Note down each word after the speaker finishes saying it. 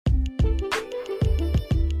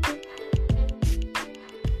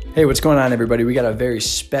Hey, what's going on, everybody? We got a very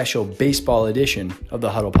special baseball edition of the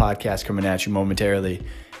Huddle Podcast coming at you momentarily.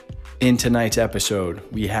 In tonight's episode,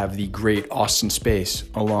 we have the great Austin Space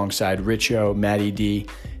alongside Richo, Matty D,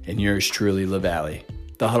 and yours truly, LaValle.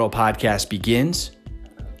 The Huddle Podcast begins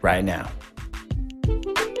right now.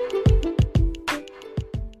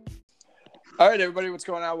 All right, everybody, what's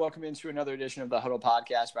going on? Welcome into another edition of the Huddle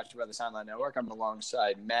Podcast brought to you by the Soundline Network. I'm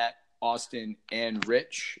alongside Matt, Austin, and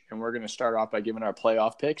Rich, and we're going to start off by giving our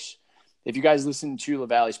playoff picks. If you guys listened to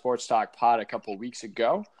LaValle Sports Talk Pod a couple weeks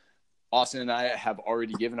ago, Austin and I have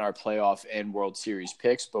already given our playoff and World Series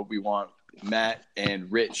picks, but we want Matt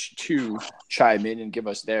and Rich to chime in and give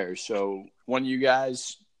us theirs. So one of you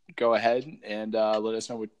guys go ahead and let us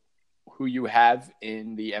know who you have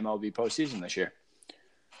in the MLB postseason this year.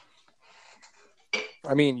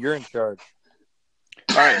 I mean, you're in charge.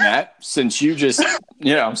 All right, Matt, since you just,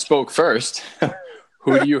 spoke first,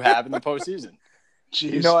 who do you have in the postseason?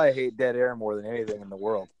 Jeez. You know I hate dead air more than anything in the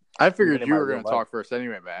world. I figured you were going to talk first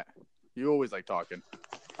anyway, Matt. You always like talking.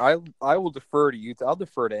 I will defer to you. I'll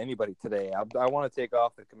defer to anybody today. I want to take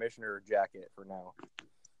off the commissioner jacket for now.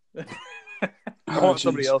 I want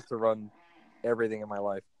somebody else to run everything in my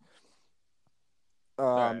life.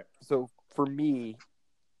 Right. So for me,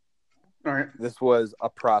 all right, this was a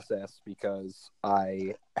process because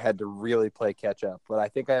I had to really play catch up. But I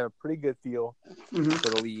think I have a pretty good feel for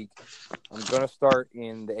the league. I'm going to start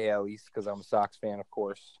in the AL East because I'm a Sox fan, of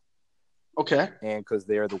course. Okay. And because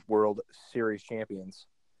they are the World Series champions.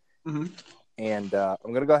 Mm-hmm. And I'm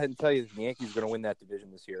going to go ahead and tell you that the Yankees are going to win that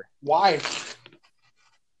division this year. Why?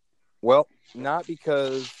 Well, not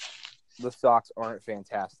because the Sox aren't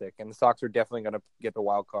fantastic, and the Sox are definitely going to get the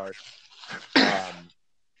wild card.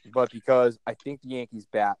 But because I think the Yankees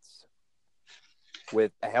bats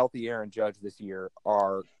with a healthy Aaron Judge this year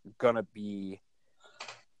are going to be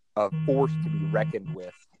a force to be reckoned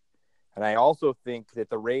with. And I also think that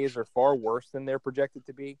the Rays are far worse than they're projected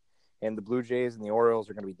to be. And the Blue Jays and the Orioles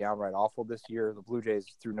are going to be downright awful this year. The Blue Jays,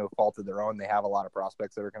 through no fault of their own, they have a lot of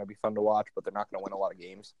prospects that are going to be fun to watch, but they're not going to win a lot of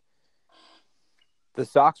games. The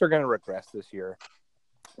Sox are going to regress this year.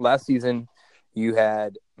 Last season, you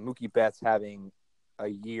had Mookie Betts having a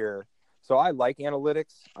year. So I like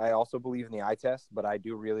analytics. I also believe in the eye test, but I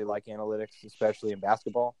do really like analytics, especially in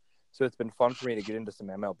basketball. So it's been fun for me to get into some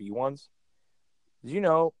MLB ones. Did you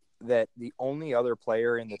know that the only other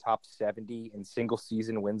player in the top 70 in single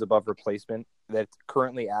season wins above replacement that's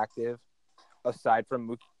currently active, aside from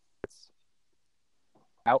Mookie Betts,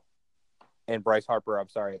 out, and Bryce Harper, at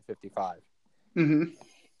 55. Mm-hmm.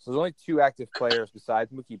 So there's only two active players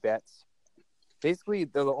besides Mookie Betts. Basically,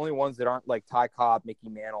 they're the only ones that aren't like Ty Cobb, Mickey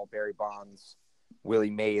Mantle, Barry Bonds, Willie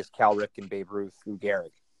Mays, Cal Ripken, Babe Ruth, Lou Gehrig.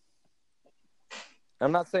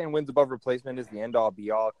 I'm not saying wins above replacement is the end-all,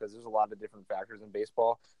 be-all, because there's a lot of different factors in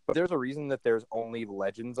baseball. But there's a reason that there's only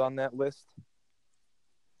legends on that list.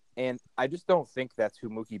 And I just don't think that's who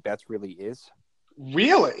Mookie Betts really is.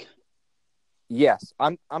 Really? Yes.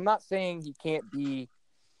 I'm not saying he can't be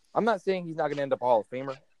 – I'm not saying he's not going to end up a Hall of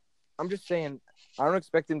Famer. I'm just saying I don't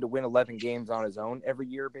expect him to win 11 games on his own every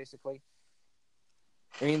year, basically.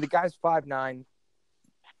 I mean, the guy's 5'9",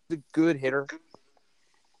 he's a good hitter.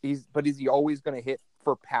 But is he always going to hit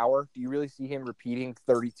for power? Do you really see him repeating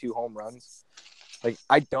 32 home runs? Like,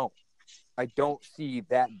 I don't see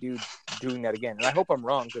that dude doing that again. And I hope I'm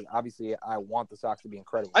wrong because obviously I want the Sox to be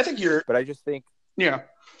incredible. I think you're – but I just think – yeah.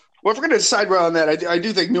 Well, if we're going to decide right on that, I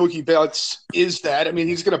do think Mookie Betts is that. I mean,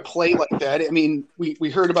 he's going to play like that. I mean,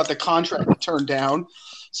 we heard about the contract he turned down.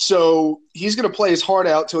 So he's going to play his heart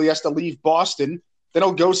out till he has to leave Boston. Then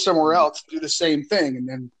he'll go somewhere else, do the same thing, and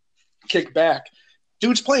then kick back.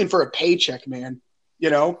 Dude's playing for a paycheck, man.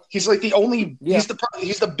 You know, he's like the only he's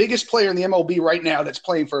the biggest player in the MLB right now that's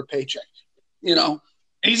playing for a paycheck. You know,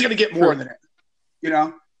 and he's going to get more than it. You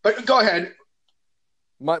know, but go ahead.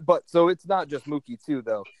 But so it's not just Mookie too,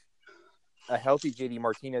 though. A healthy JD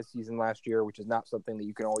Martinez season last year, which is not something that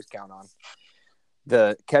you can always count on.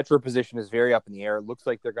 The catcher position is very up in the air. It looks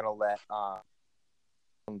like they're going to let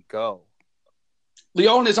him go.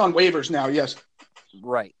 Leon is on waivers now, yes.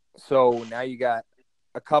 Right. So now you got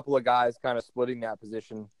a couple of guys kind of splitting that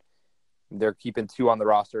position. They're keeping two on the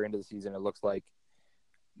roster into the season, it looks like.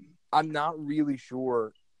 I'm not really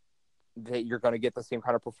sure that you're going to get the same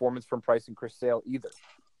kind of performance from Price and Chris Sale either.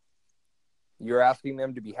 You're asking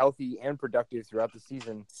them to be healthy and productive throughout the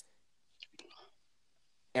season.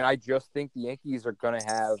 And I just think the Yankees are going to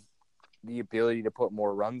have the ability to put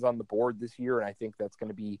more runs on the board this year, and I think that's going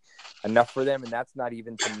to be enough for them. And that's not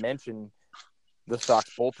even to mention the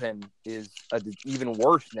Sox bullpen is even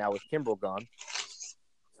worse now with Kimbrel gone.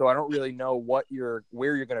 So I don't really know where you're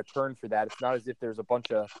going to turn for that. It's not as if there's a bunch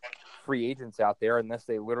of free agents out there unless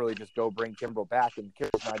they literally just go bring Kimbrel back, and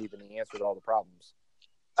Kimbrel's not even the answer to all the problems.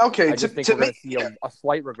 Okay, I just think we're going to see a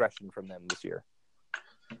slight regression from them this year.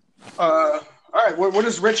 All right, what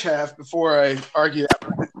does Rich have before I argue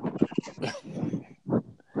that?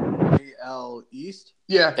 AL East?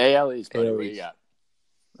 Yeah. AL East, buddy. What do you got?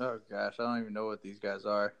 Oh, gosh. I don't even know what these guys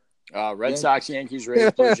are. Red Sox, Yankees,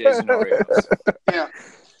 Rays, Blue Jays, and Orioles. Yeah.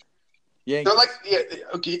 Yankees. They're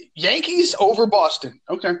okay. Yankees over Boston.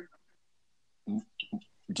 Okay.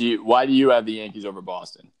 Why do you have the Yankees over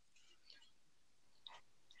Boston?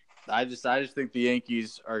 I just think the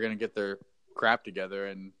Yankees are going to get their crap together,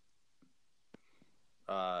 and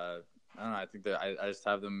I don't know. I think that I just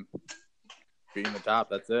have them being the top.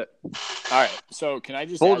 That's it. All right. So can I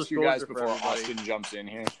just ask you guys before Austin jumps in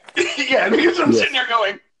here? Yeah, because I'm sitting there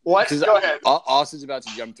going, what? Go ahead. Austin's about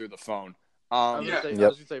to jump through the phone. I was going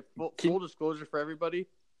to say, full disclosure for everybody,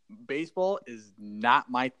 baseball is not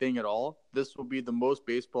my thing at all. This will be the most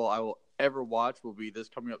baseball I will ever watch will be this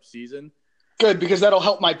coming up season. Good, because that'll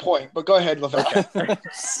help my point. But go ahead, Lavelle.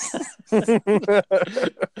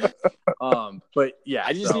 But yeah,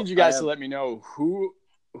 I just need you guys to let me know who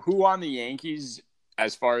on the Yankees,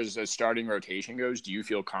 as far as a starting rotation goes, do you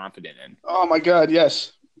feel confident in? Oh my God,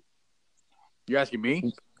 yes. You're asking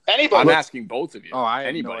me? Anybody? I'm asking both of you. Oh, I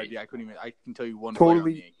have no idea. I can tell you one player on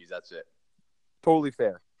the Yankees. That's it. Totally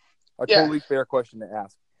fair. Totally fair question to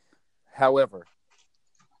ask. However,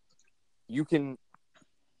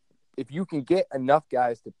 if you can get enough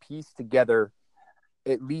guys to piece together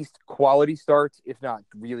at least quality starts, if not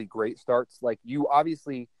really great starts, like you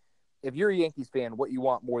obviously, if you're a Yankees fan, what you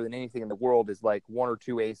want more than anything in the world is like one or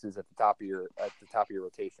two aces at the top of your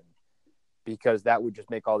rotation, because that would just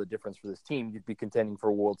make all the difference for this team. You'd be contending for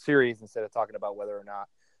a World Series instead of talking about whether or not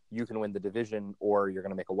you can win the division or you're going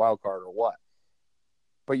to make a wild card or what.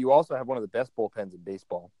 But you also have one of the best bullpens in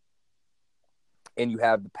baseball, and you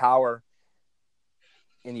have the power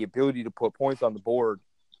and the ability to put points on the board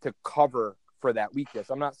to cover for that weakness.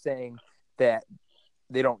 I'm not saying that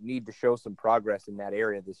they don't need to show some progress in that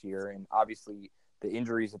area this year, and obviously the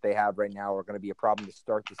injuries that they have right now are going to be a problem to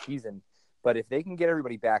start the season. But if they can get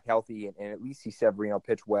everybody back healthy and at least see Severino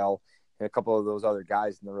pitch well and a couple of those other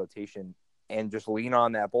guys in the rotation and just lean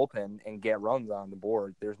on that bullpen and get runs on the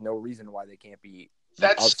board, there's no reason why they can't be.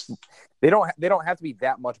 They don't have to be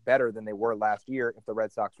that much better than they were last year if the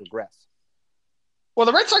Red Sox regress. Well,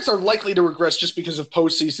 the Red Sox are likely to regress just because of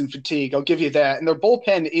postseason fatigue. I'll give you that. And their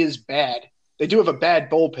bullpen is bad. They do have a bad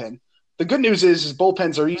bullpen. The good news is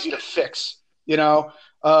bullpens are easy to fix. You know,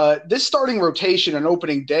 this starting rotation on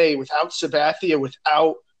opening day without Sabathia,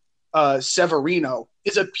 without Severino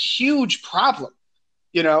is a huge problem.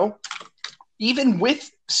 You know, even with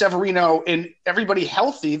Severino and everybody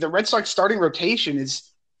healthy, the Red Sox starting rotation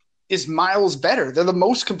is miles better. They're the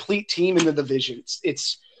most complete team in the division.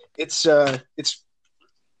 It's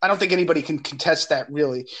I don't think anybody can contest that,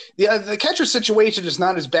 really. The catcher situation is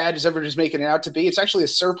not as bad as everybody's making it out to be. It's actually a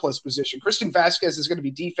surplus position. Christian Vasquez is going to be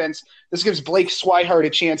defense. This gives Blake Swihart a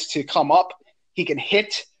chance to come up. He can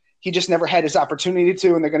hit. He just never had his opportunity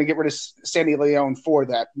to, and they're going to get rid of Sandy Leon for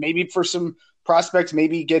that. Maybe for some prospects,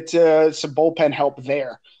 maybe get some bullpen help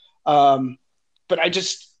there. But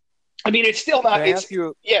it's still not.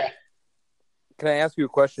 Can I ask you a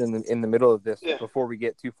question in the middle of this before we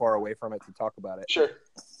get too far away from it to talk about it? Sure.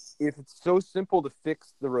 If it's so simple to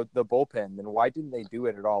fix the bullpen, then why didn't they do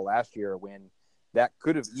it at all last year when that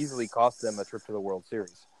could have easily cost them a trip to the World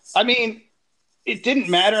Series? I mean, it didn't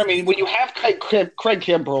matter. I mean, when you have Craig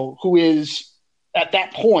Kimbrel, who is at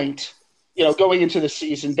that point, you know, going into the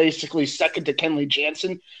season, basically second to Kenley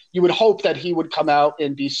Jansen, you would hope that he would come out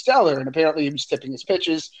and be stellar. And apparently he was tipping his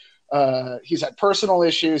pitches. He's had personal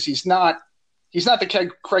issues. He's not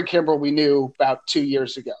the Craig Kimbrel we knew about 2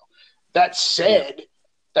 years ago. That said,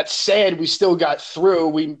 we still got through.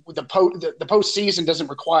 The postseason doesn't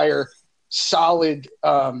require a solid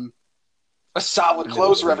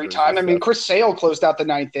closer every time. I mean, Chris Sale closed out the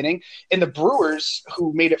ninth inning, and the Brewers,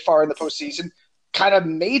 who made it far in the postseason, kind of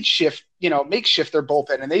makeshift their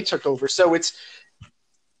bullpen, and they took over. So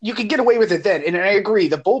you could get away with it then. And I agree,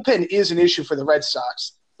 the bullpen is an issue for the Red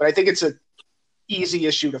Sox, but I think it's an easy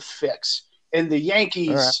issue to fix. And the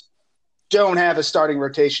Yankees don't have a starting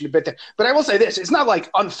rotation to bit there. But I will say this, it's not like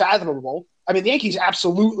unfathomable. I mean, the Yankees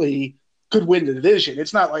absolutely could win the division.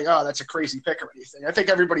 It's not like, oh, that's a crazy pick or anything. I think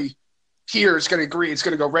everybody here is going to agree it's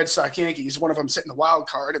going to go Red Sox Yankees, one of them sitting the wild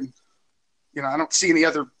card. And, you know, I don't see any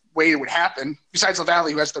other way it would happen besides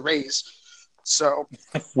LaValle, who has the Rays. So,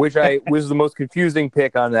 which was the most confusing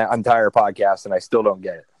pick on that entire podcast, and I still don't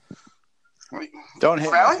get it. Don't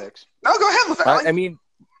hate my Valley? picks. No, go ahead, LaValle. I mean,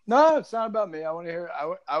 No, it's not about me. I want to hear.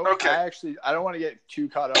 Okay. I don't want to get too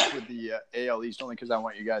caught up with the AL East only because I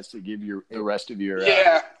want you guys to give the rest of your.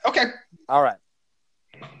 Yeah. Okay. all right.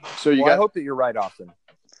 So you I got. hope that you're right, Austin,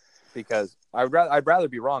 because I'd rather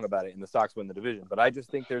be wrong about it and the Sox win the division. But I just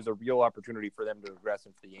think there's a real opportunity for them to regress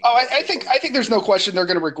into the Yankees. Oh, I think there's no question they're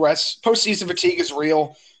going to regress. Postseason fatigue is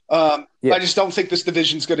real. Yeah. I just don't think this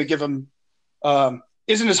division's going to give them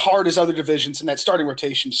isn't as hard as other divisions, and that starting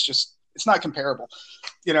rotation is just it's not comparable,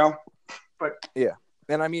 you know. But yeah,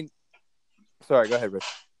 and I mean, sorry, go ahead, Rich.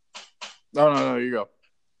 No, you go.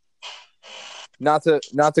 Not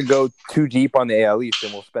to go too deep on the AL East,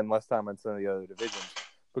 and we'll spend less time on some of the other divisions.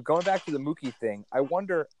 But going back to the Mookie thing, I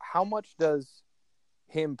wonder how much does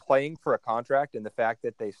him playing for a contract and the fact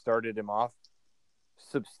that they started him off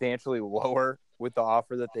substantially lower with the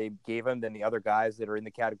offer that they gave him than the other guys that are in the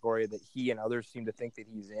category that he and others seem to think that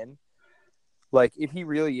he's in. Like, if he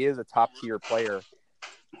really is a top-tier player,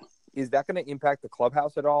 is that going to impact the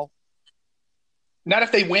clubhouse at all? not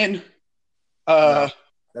if they win. That's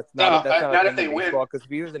not not if they win. Because if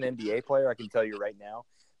he was an NBA player, I can tell you right now,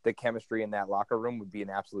 the chemistry in that locker room would be an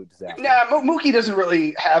absolute disaster. Nah, Mookie doesn't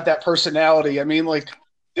really have that personality. I mean, like,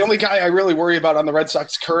 the only guy I really worry about on the Red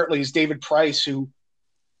Sox currently is David Price, who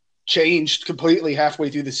changed completely halfway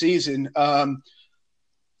through the season.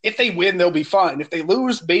 If they win, they'll be fine. If they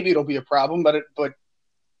lose, maybe it'll be a problem. But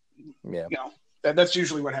Yeah. you know, that's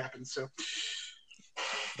usually what happens. So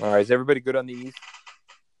All right. Is everybody good on the East?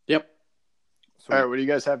 Yep. Sweet. All right, what do you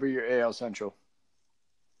guys have for your AL Central?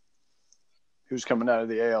 Who's coming out of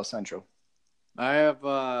the AL Central? I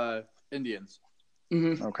have Indians.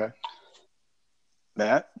 Okay.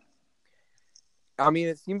 Matt? I mean,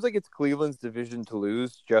 it seems like it's Cleveland's division to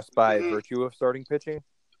lose just by virtue of starting pitching.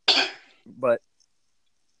 But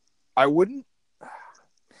I wouldn't.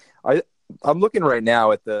 I'm looking right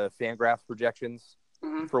now at the Fangraphs projections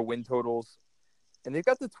for win totals, and they've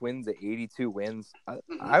got the Twins at 82 wins.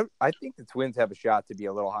 I think the Twins have a shot to be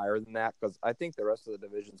a little higher than that because I think the rest of the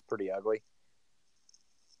division's pretty ugly.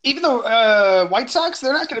 even though White Sox,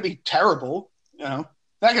 they're not going to be terrible. You know,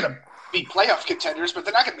 they're not going to be playoff contenders, but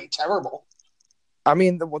they're not going to be terrible. I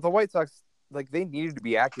mean, the White Sox, like, they needed to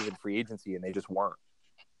be active in free agency, and they just weren't.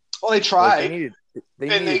 Well, they tried. Like, they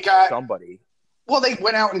And needed they got- somebody. Well, they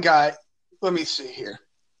went out and got. Let me see here.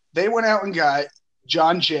 They went out and got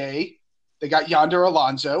John Jay. They got Yonder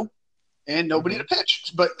Alonso, and nobody to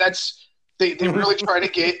pitch. But they really tried to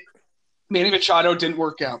get Manny Machado. Didn't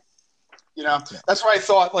work out. You know, that's why I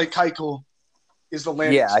thought like Keuchel is the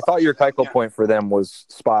landing. Yeah, I spot. thought your Keuchel Yeah. point for them was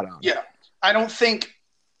spot on. Yeah, I don't think.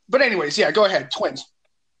 But anyways, yeah, go ahead. Twins.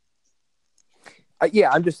 Yeah,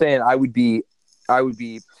 I'm just saying I would be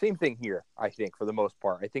same thing here, I think, for the most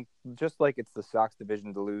part. I think just like it's the Sox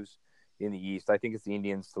division to lose in the East, I think it's the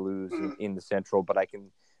Indians to lose in the Central, but I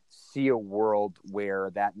can see a world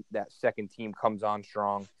where that second team comes on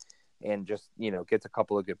strong and just, gets a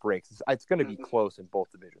couple of good breaks. It's going to be close in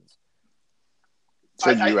both divisions.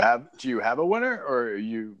 So do you have a winner, or are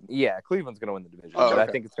you? Yeah, Cleveland's going to win the division, Oh, but I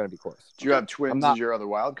okay. think it's going to be close. Do you have Twins as your other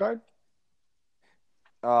wild card?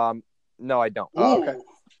 No, I don't. Oh, okay.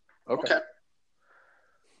 Ooh, okay.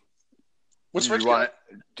 What's Did Rich you got? want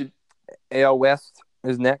it? AL West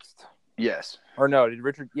is next. Yes. Or no, did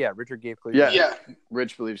Richard? Yeah, Richard gave Cleveland. Yeah.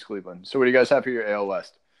 Rich believes Cleveland. So what do you guys have for your AL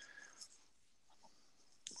West?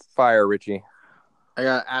 Fire, Richie. I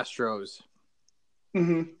got Astros.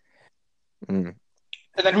 Mm-hmm. Mm.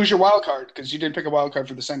 And then who's your wild card? Because you didn't pick a wild card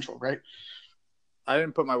for the Central, right? I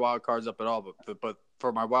didn't put my wild cards up at all, but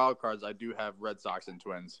for my wild cards, I do have Red Sox and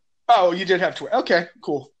Twins Oh, you did have Twins. Okay,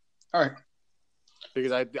 cool. All right.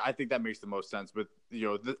 because I think that makes the most sense. But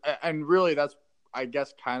and really, that's I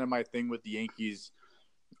guess kind of my thing with the Yankees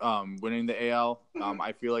winning the AL.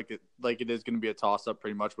 I feel like it is going to be a toss up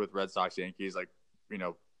pretty much with Red Sox Yankees, like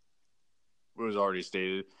it was already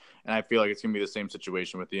stated, and I feel like it's going to be the same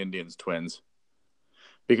situation with the Indians Twins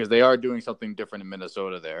because they are doing something different in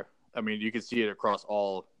Minnesota there. I mean, you can see it across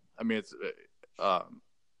all. I mean, it's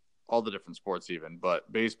all the different sports, even, but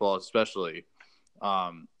baseball especially.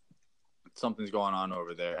 Something's going on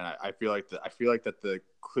over there, and I feel like that the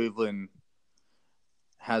Cleveland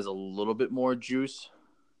has a little bit more juice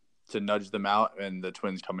to nudge them out, and the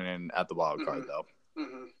Twins coming in at the wild card though.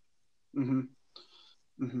 Mm-hmm.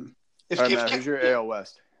 Mm-hmm. Mm-hmm. All right, Matt, who's your AL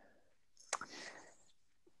West?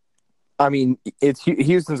 I mean, it's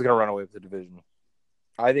Houston's going to run away with the division.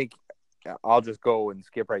 I think I'll just go and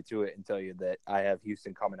skip right to it and tell you that I have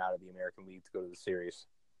Houston coming out of the American League to go to the series.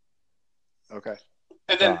 Okay.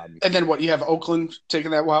 And then what? You have Oakland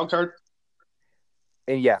taking that wild card?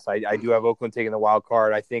 And yes, I do have Oakland taking the wild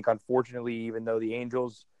card. I think, unfortunately, even though the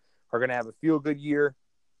Angels are going to have a feel-good year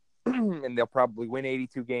and they'll probably win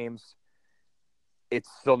 82 games, it's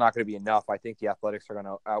still not going to be enough. I think the Athletics are going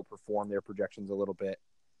to outperform their projections a little bit.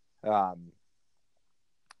 I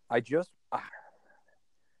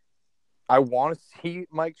want to see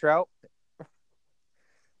Mike Trout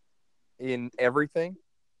in everything.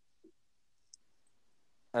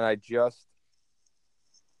 And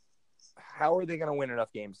how are they going to win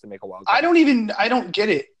enough games to make a wild card? I don't get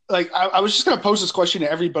it. Like, I was just going to pose this question to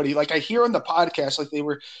everybody. Like, I hear on the podcast, I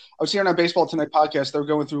was hearing on Baseball Tonight podcast, they were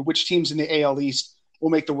going through which teams in the AL East will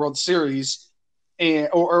make the World Series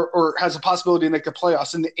or has a possibility to make the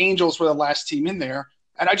playoffs. And the Angels were the last team in there.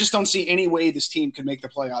 And I just don't see any way this team can make the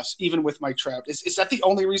playoffs, even with Mike Trout. Is that the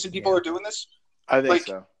only reason people are doing this? I think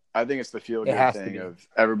so. I think it's the feel-good thing of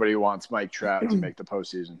everybody wants Mike Trout to make the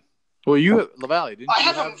postseason. Well, LaValle, didn't I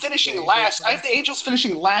have them finishing last. I have the Angels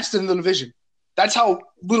finishing last in the division. That's how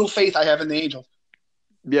little faith I have in the Angels.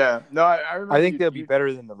 Yeah. No, I think they'll be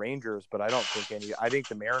better than the Rangers, but I don't think I think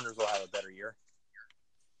the Mariners will have a better year.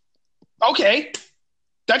 Okay.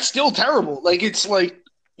 That's still terrible. Like, it's like,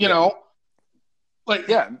 like,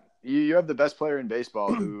 yeah, you have the best player in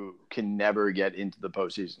baseball who can never get into the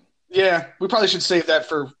postseason. Yeah, we probably should save that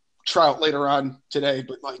for Trout later on today.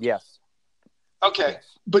 But yes. Okay. Yes.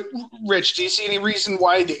 But Rich, do you see any reason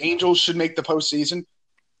why the Angels should make the postseason?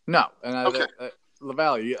 No. And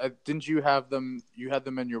LaValle, didn't you have them? You had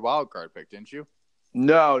them in your wild card pick, didn't you?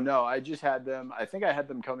 No. I just had them. I think I had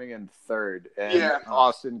them coming in third, and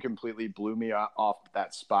Austin completely blew me off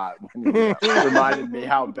that spot when he reminded me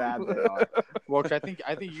how bad they are. Well, I think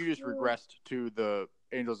you just regressed to the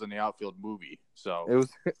Angels in the Outfield movie. So it was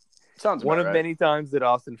sounds one of right. many times that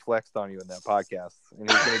Austin flexed on you in that podcast, and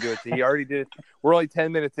he's going to do it. He already did it. We're only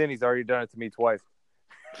 10 minutes in. He's already done it to me twice.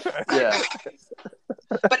 Yeah,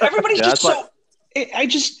 but everybody's just so. I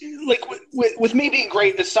just like with me being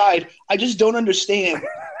great aside, I just don't understand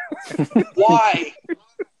why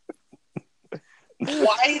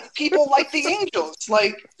people like the Angels.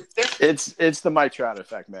 Like, it's the Mike Trout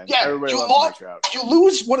effect, man. Yeah, everybody loves Mike Trout. You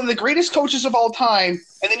lose one of the greatest coaches of all time,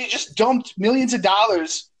 and then you just dumped millions of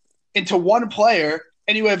dollars into one player,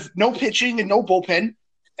 and you have no pitching and no bullpen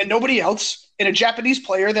and nobody else, and a Japanese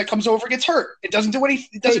player that comes over gets hurt. It doesn't do anything.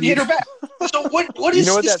 It doesn't hit or back. So what is?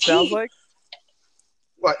 You know what this that sounds like?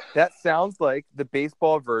 What? That sounds like the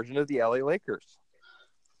baseball version of the LA Lakers.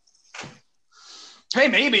 Hey,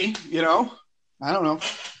 maybe, I don't know.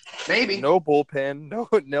 Maybe. No bullpen, no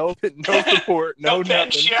support, no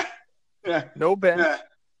bench, nothing. Yeah. No bench.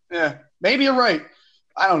 Yeah. Maybe you're right.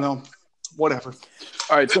 I don't know. Whatever.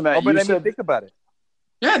 All right, so Matt, think about it.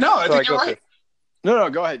 Yeah, no, I think you're right. No,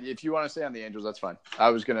 go ahead. If you want to stay on the Angels, that's fine.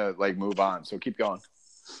 I was gonna move on, so keep going.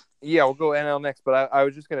 Yeah, we'll go NL next, but I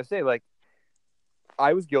was just gonna say,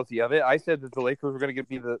 I was guilty of it. I said that the Lakers were going to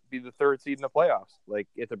be the third seed in the playoffs,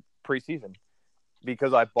 at the preseason,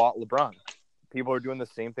 because I bought LeBron. People are doing the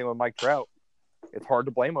same thing with Mike Trout. It's hard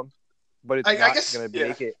to blame them, but it's not going to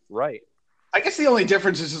make it right. I guess the only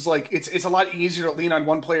difference is it's a lot easier to lean on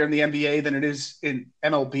one player in the NBA than it is in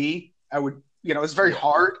MLB. It's very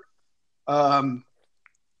hard. But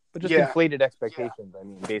just inflated expectations. I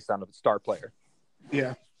mean, based on a star player.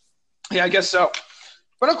 Yeah, I guess so.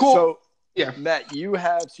 But cool. So, yeah, Matt, you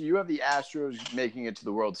have the Astros making it to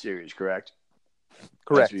the World Series, correct?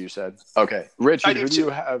 Correct. That's what you said. Okay, Rich, who do you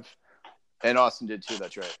have? And Austin did too.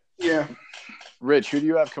 That's right. Yeah. Rich, who do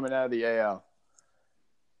you have coming out of the AL?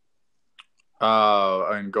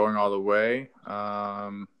 And going all the way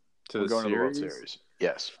to the World Series.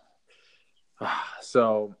 Yes.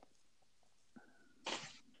 So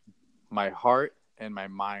my heart and my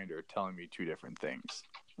mind are telling me two different things.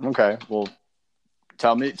 Okay. Well,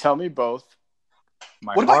 tell me both.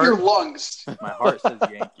 What about your lungs? My heart says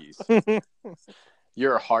Yankees.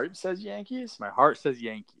 Your heart says Yankees? My heart says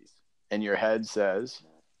Yankees. And your head says?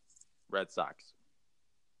 Red Sox.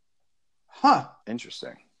 Huh.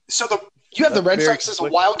 Interesting. So you have the Red Sox as a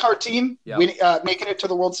wild card team making it to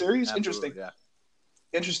the World Series? Absolutely, Interesting. Yeah.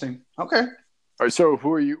 Interesting. Okay. All right, so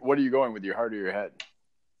what are you going with, your heart or your head?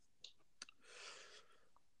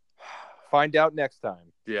 Find out next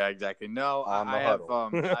time. Yeah, exactly. No, I have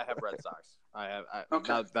Red Sox.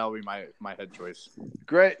 Okay. That'll be my head choice.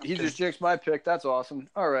 Great. He just jinxed my pick. That's awesome.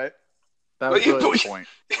 All right. That was really the point.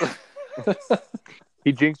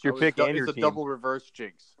 He jinxed your pick and your team. It's a double reverse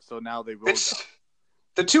jinx. So now they will.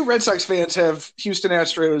 The two Red Sox fans have Houston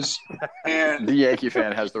Astros, and the Yankee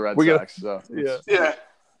fan has the Red Sox. So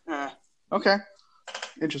yeah. Okay.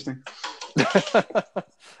 Interesting.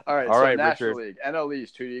 All right. National League, NL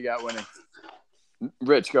East. Who do you got winning?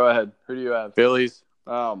 Rich, go ahead. Who do you have? Phillies.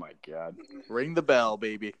 Oh my God. Ring the bell,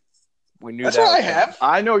 baby. We knew That's that what I was have.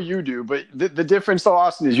 I know you do, but the difference though,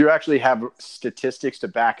 Austin, is you actually have statistics to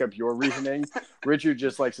back up your reasoning. Richard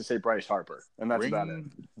just likes to say Bryce Harper, and that's about it.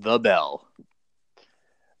 Ring the bell.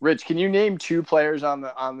 Rich, can you name 2 players on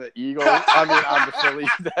the Eagles? I mean, on the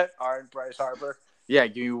Phillies that aren't Bryce Harper? Yeah,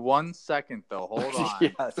 give me 1 second though. Hold on. Yeah,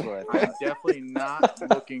 that's what I I'm thought. definitely not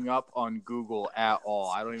looking up on Google at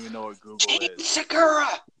all. I don't even know what Google Gene is. Segura.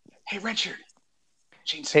 Hey, Richard.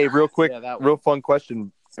 Gene Hey, Segura. real quick, Yeah, that one. real fun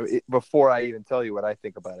question before I even tell you what I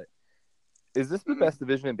think about it. Is this the best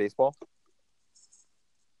division in baseball?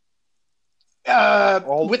 With the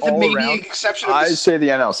all maybe around? exception of I the, say the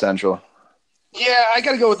NL Central. yeah, I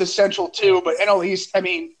got to go with the Central too. But NL East, I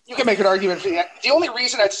mean, you can make an argument for that. The only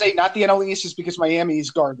reason I'd say not the NL East is because Miami is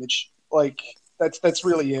garbage. Like that's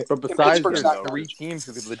really it. But And besides Pittsburgh's that, not though, 3 garbage. teams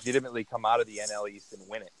who could legitimately come out of the NL East and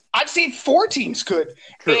win it. I've seen 4 teams could,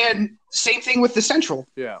 True. and same thing with the Central.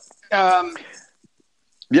 Yeah.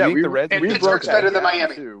 Yeah, think we the Reds and we would broke Pittsburgh's that better than down,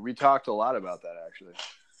 Miami. too. We talked a lot about that actually.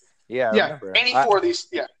 Yeah, I Yeah, remember. any 4 of these.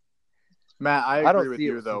 Yeah, Matt, I I agree don't with see it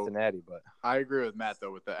you with though. Cincinnati, but I agree with Matt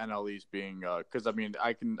though with the NL East being because I mean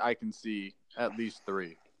I can see at least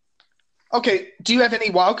 3. Okay. Do you have any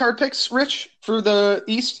wild card picks, Rich, for the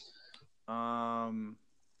East?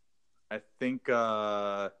 I think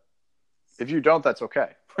If you don't, that's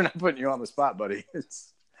okay. We're not putting you on the spot, buddy.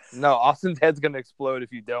 no, Austin's head's gonna explode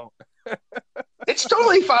if you don't. It's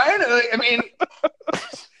totally fine. I mean,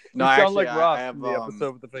 no, you sound actually, like Ross I have in the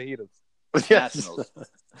episode with the fajitas. Nationals.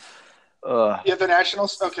 All you have the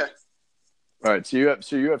Nationals. Okay. right, so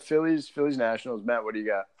you have Phillies, Nationals. Matt, what do you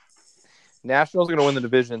got? Nationals are gonna win the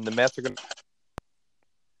division. The Mets are gonna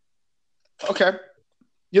Okay.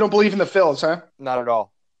 You don't believe in the Phils, huh? not at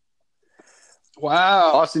all.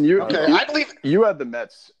 Wow. Austin, you Okay. you, I believe you had the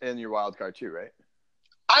Mets in your wild card too, right?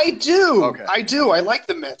 I do. Okay. I do. I like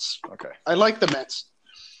the Mets. Okay. I like the Mets.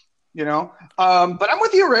 You know, but I'm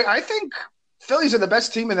with you, Ray. I think Phillies are the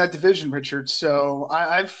best team in that division, Richard. So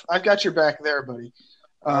I've got your back there, buddy.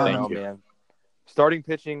 I don't Thank know, you. man. Starting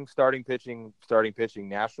pitching.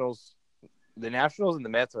 Nationals, the Nationals and the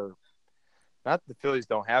Mets are not. The Phillies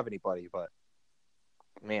don't have anybody, but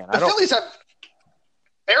man, The Phillies have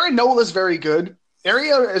Aaron Nola's very good.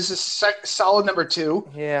 Area is a solid number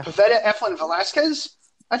 2. Yeah, Pivetta, Eflin, Velasquez,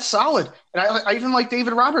 that's solid. And I even like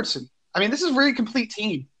David Robertson. I mean, this is a very complete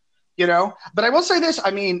team, you know. But I will say this.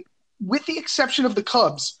 I mean, with the exception of the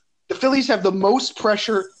Cubs, the Phillies have the most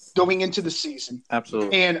pressure going into the season.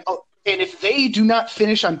 Absolutely. And if they do not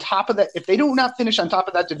finish on top of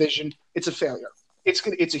that, division, it's a failure.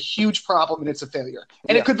 It's a huge problem and it's a failure.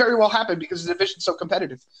 And Yeah. it could very well happen because the division's so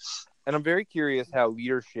competitive. and I'm very curious how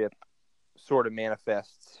leadership sort of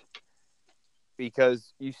manifests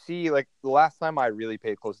because you see, like the last time I really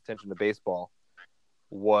paid close attention to baseball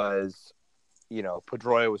was,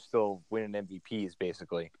 Pedroia was still winning MVPs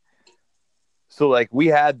basically. So like we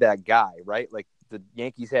had that guy, right? Like the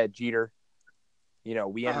Yankees had Jeter.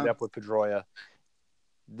 We ended up with Pedroia.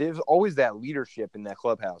 There's always that leadership in that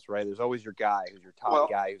clubhouse, right? There's always your guy who's your top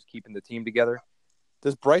guy who's keeping the team together.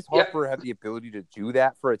 Does Bryce Harper have the ability to do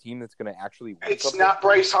that for a team that's going to actually win It's something? not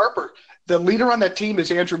Bryce Harper. The leader on that team is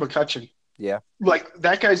Andrew McCutchen. Yeah. Like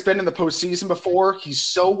that guy's been in the postseason before. He's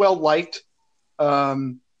so well liked.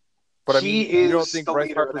 But I mean, you don't think the Bryce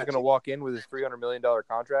leader of Harper's that going to team. walk in with his $300 million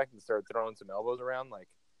contract and start throwing some elbows around like,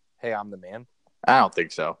 hey, I'm the man? I don't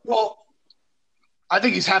think so. Well, I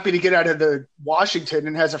think he's happy to get out of the Washington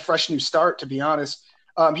and has a fresh new start, to be honest.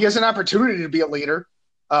 He has an opportunity to be a leader,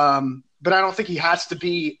 but I don't think he has to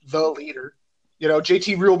be the leader.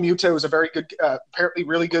 JT Realmuto is a very good, apparently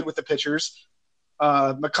really good with the pitchers.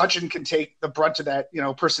 McCutchen can take the brunt of that,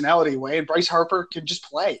 personality away, and Bryce Harper can just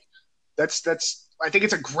play. That's. I think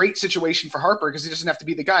it's a great situation for Harper because he doesn't have to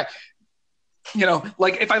be the guy.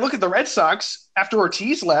 Like if I look at the Red Sox after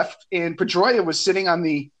Ortiz left and Pedroia was sitting on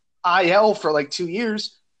the IL for like 2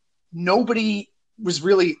 years, nobody was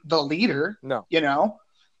really the leader. No.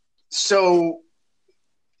 So,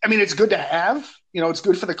 I mean, it's good to have. It's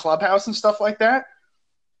good for the clubhouse and stuff like that.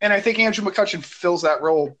 And I think Andrew McCutchen fills that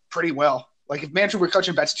role pretty well. Like if Andrew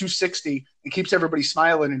McCutchen bats 260 and keeps everybody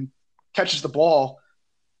smiling and catches the ball,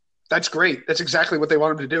 that's great. That's exactly what they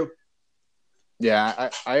want him to do. Yeah,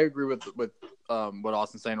 I agree with what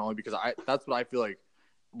Austin's saying only because that's what I feel like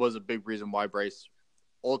was a big reason why Bryce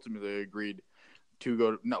ultimately agreed to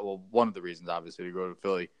go to one of the reasons obviously to go to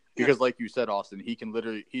Philly because like you said, Austin,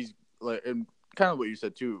 he's like and kind of what you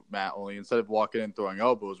said too, Matt, only instead of walking in throwing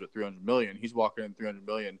elbows with $300 million, he's walking in $300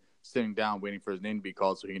 million sitting down waiting for his name to be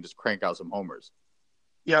called so he can just crank out some homers.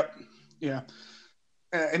 Yep. Yeah.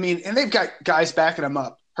 I mean, and they've got guys backing him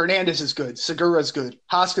up. Hernandez is good. Segura is good.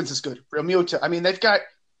 Hoskins is good. Realmuto. I mean, they've got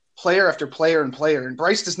player after player and player, and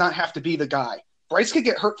Bryce does not have to be the guy. Bryce could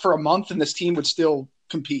get hurt for a month, and this team would still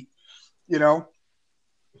compete. You know,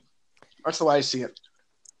 that's the way I see it.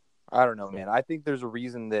 I don't know, man. I think there's a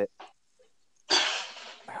reason that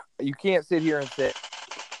you can't sit here and say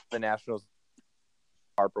the Nationals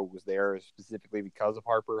Harper was there specifically because of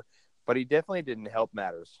Harper, but he definitely didn't help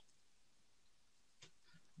matters.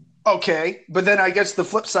 Okay, but then I guess the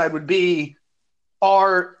flip side would be,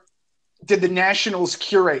 did the Nationals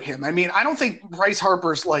curate him? I mean, I don't think Bryce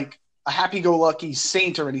Harper's like a happy-go-lucky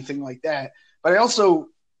saint or anything like that, but I also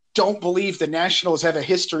don't believe the Nationals have a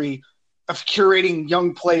history of curating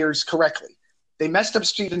young players correctly. They messed up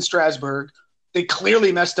Steven Strasburg. They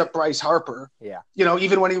clearly messed up Bryce Harper. Yeah. You know,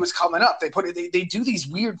 even when he was coming up, they do these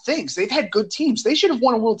weird things. They've had good teams. They should have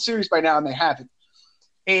won a World Series by now, and they haven't.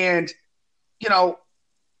 And, you know,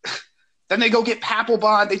 then they go get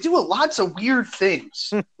Papelbon. They do lots of weird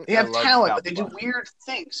things. They have talent, but they do weird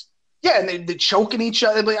things. Yeah, and they're choking each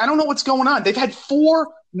other. I don't know what's going on. They've had 4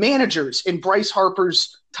 managers in Bryce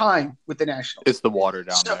Harper's time with the Nationals. It's the water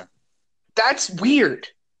down there. That's weird.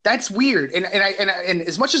 That's weird. And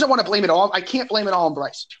as much as I want to blame it all, I can't blame it all on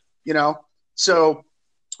Bryce, you know? So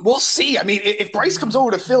we'll see. I mean, if Bryce comes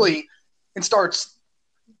over to Philly and starts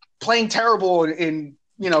playing terrible and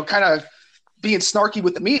you know, kind of being snarky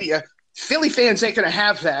with the media, Philly fans ain't going to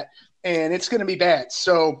have that, and it's going to be bad.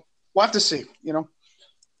 So we'll have to see, you know?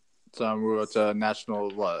 So we're at National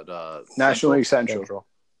League Central.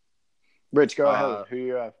 Rich, go ahead. Who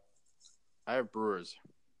you have? I have Brewers.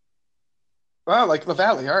 Well, like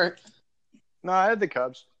LaValle, all right. No, I had the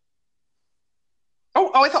Cubs.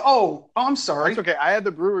 I thought. Oh, I'm sorry. It's okay. I had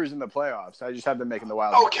the Brewers in the playoffs. I just had them making the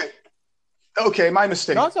wild. Okay, my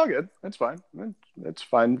mistake. No, it's all good. It's fine. It's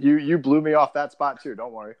fine. You blew me off that spot too.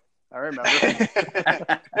 Don't worry. I remember.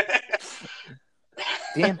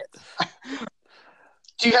 Damn it.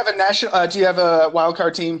 Do you have a wild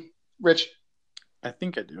card team, Rich? I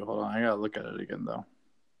think I do. Hold on, I gotta look at it again though.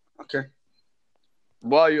 Okay.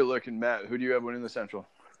 While you're looking, Matt, who do you have winning the Central?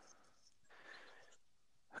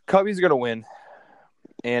 Cubbies are going to win.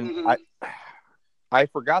 And I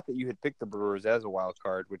forgot that you had picked the Brewers as a wild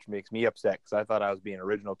card, which makes me upset because I thought I was being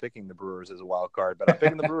original picking the Brewers as a wild card, but I'm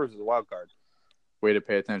picking the Brewers as a wild card. Way to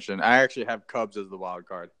pay attention. I actually have Cubs as the wild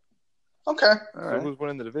card. Okay. All So right. who's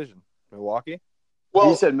winning the division? Milwaukee? Well,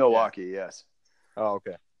 he said Milwaukee, yes. Oh,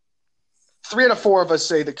 okay. 3 out of 4 of us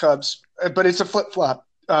say the Cubs, but it's a flip-flop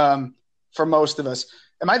for most of us.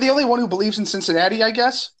 Am I the only one who believes in Cincinnati, I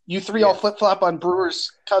guess? You 3 all flip-flop on Brewers,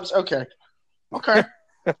 Cubs? Okay.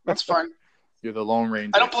 That's fine. You're the Lone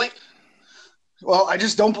Ranger. I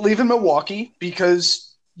just don't believe in Milwaukee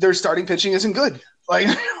because their starting pitching isn't good. Like,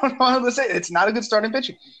 I don't know how to say it. It's not a good starting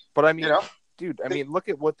pitching. But, I mean, you know? Dude, I mean, look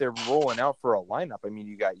at what they're rolling out for a lineup. I mean,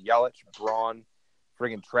 you got Yelich, Braun,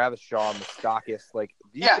 friggin' Travis Shaw, Moustakis. Like,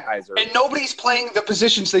 these guys are – and nobody's playing the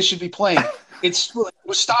positions they should be playing. It's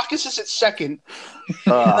Moustakis is at second.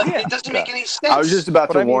 It doesn't make any sense. I was just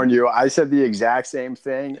about to warn you. I said the exact same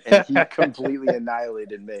thing, and he completely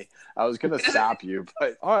annihilated me. I was going to stop you,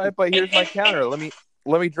 but all right. But here's my counter. Let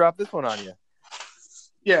me drop this one on you.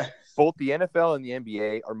 Yeah. Both the NFL and the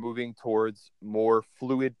NBA are moving towards more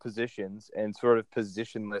fluid positions and sort of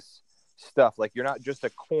positionless stuff. Like, you're not just a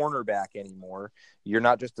cornerback anymore. You're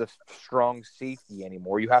not just a strong safety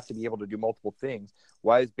anymore. You have to be able to do multiple things.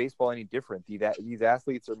 Why is baseball any different? These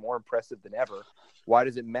athletes are more impressive than ever. Why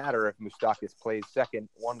does it matter if Moustakis plays second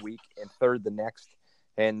one week and third the next?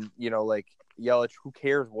 And, you know, like Yelich, who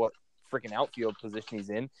cares what freaking outfield position he's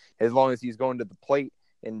in as long as he's going to the plate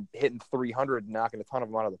and hitting 300 and knocking a ton of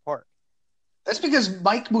them out of the park. That's because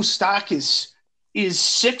Mike Moustakis is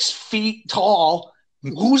 6 feet tall.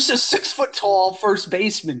 Who's a 6 foot tall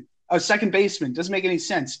second baseman? Doesn't make any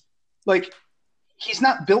sense. Like, he's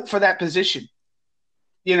not built for that position.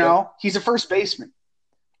 You know, he's a first baseman.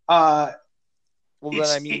 Well, then,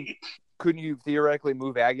 I mean, couldn't you theoretically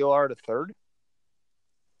move Aguilar to third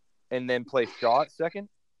and then play Shaw at second?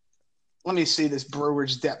 Let me see this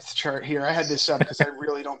Brewers depth chart here. I had this up because I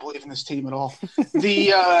really don't believe in this team at all.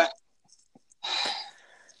 Here's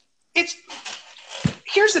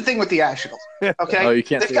the thing with the Nationals. Okay, Oh, you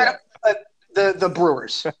can't say that. The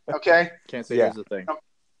Brewers. Okay, Can't say here's the thing.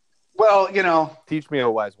 well, you know, Teach me a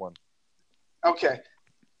wise one. okay,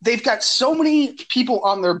 they've got so many people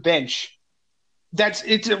on their bench.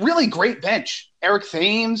 It's a really great bench. Eric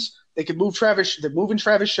Thames. They could move Travis. They're moving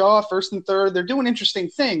Travis Shaw first and third. They're doing interesting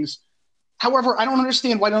things. However, I don't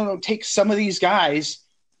understand why they don't take some of these guys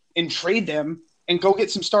and trade them and go get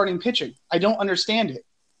some starting pitching. I don't understand it.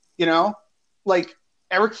 You know, like,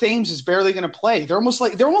 Eric Thames is barely going to play. They're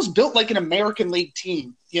almost built like an American League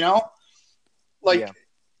team, Like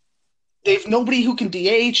they've nobody who can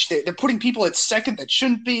DH. They're putting people at second that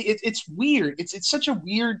shouldn't be. It's weird. It's such a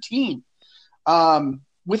weird team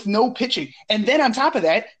with no pitching. And then on top of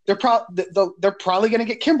that, they're probably going to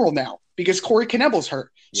get Kimbrel now because Corey Knebel's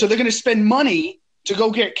hurt. Yeah. So they're going to spend money to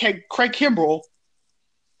go get Craig Kimbrel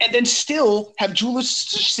and then still have Julius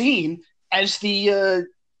Chacin as the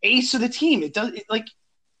ace of the team.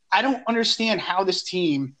 I don't understand how this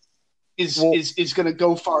team is going to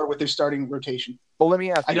go far with their starting rotation. Well, let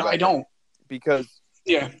me ask you. I don't. Because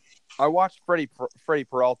yeah, I watched Freddie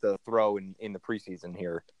Peralta throw in the preseason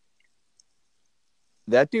here.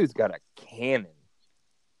 That dude's got a cannon.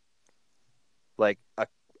 Like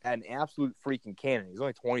an absolute freaking cannon. He's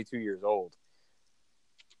only 22 years old.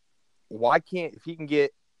 Why can't, if he can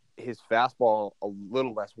get his fastball a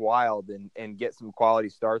little less wild and get some quality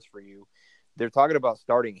starts for you, they're talking about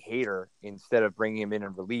starting Hader instead of bringing him in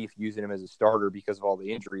relief, using him as a starter because of all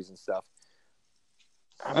the injuries and stuff.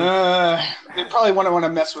 They probably want to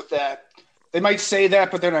mess with that. They might say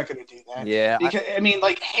that, but they're not going to do that. Yeah. Because,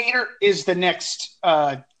 Hader is the next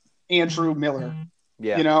Andrew Miller.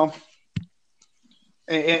 Yeah.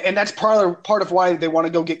 And that's part of why they want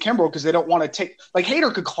to go get Kimbrel, because they don't want to take –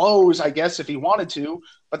 Hader could close, I guess, if he wanted to,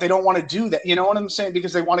 but they don't want to do that. You know what I'm saying?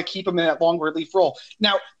 Because they want to keep him in that long relief role.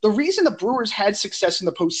 Now, the reason the Brewers had success in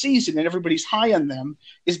the postseason and everybody's high on them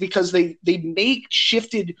is because they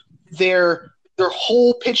shifted their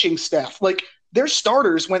whole pitching staff. Their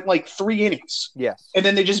starters went 3 innings. Yes. And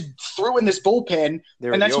then they just threw in this bullpen,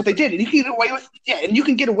 and that's what they did. And you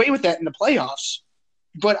can get away with that in the playoffs.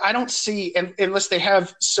 But I don't see, unless they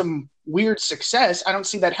have some weird success, I don't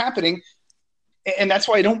see that happening. And that's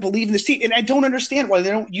why I don't believe in this team. And I don't understand why they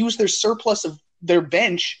don't use their surplus of their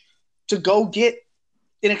bench to go get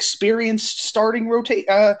an experienced starting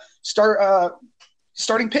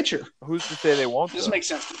pitcher. Who's to say they won't? It doesn't make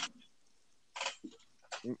sense.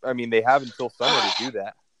 I mean, they have until summer to do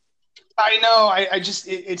that. I know. I just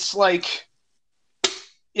it's like,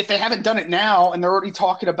 if they haven't done it now and they're already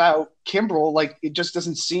talking about Kimbrel, it just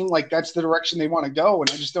doesn't seem like that's the direction they want to go, and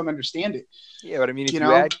I just don't understand it. Yeah, but I mean, if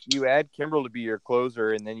you add Kimbrel to be your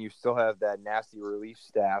closer, and then you still have that nasty relief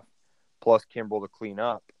staff plus Kimbrel to clean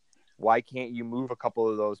up, why can't you move a couple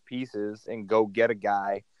of those pieces and go get a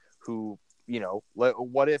guy who,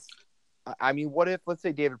 what if, let's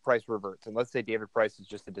say David Price reverts, and let's say David Price is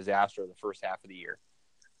just a disaster the first half of the year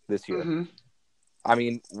this year. Mm-hmm. I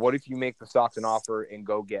mean, what if you make the Sox an offer and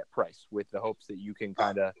go get Price with the hopes that you can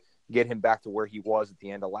kind of get him back to where he was at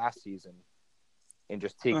the end of last season and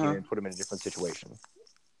just take him and put him in a different situation?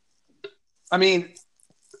 I mean,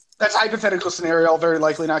 that's a hypothetical scenario, very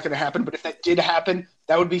likely not going to happen. But if that did happen,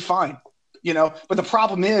 that would be fine. But the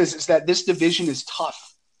problem is that this division is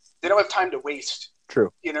tough. They don't have time to waste.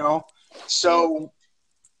 True. So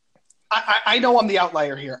I know I'm the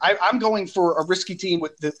outlier here. I'm going for a risky team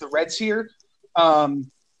with the Reds here.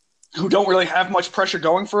 Who don't really have much pressure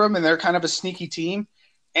going for them, and they're kind of a sneaky team.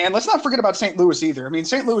 And let's not forget about St. Louis either. I mean,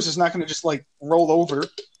 St. Louis is not going to just roll over,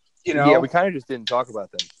 Yeah, we kind of just didn't talk about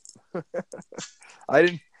them.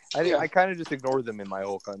 I kind of just ignored them in my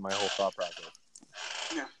whole thought process.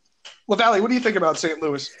 Yeah. Valley, what do you think about St.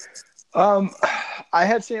 Louis? I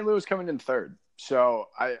had St. Louis coming in third, so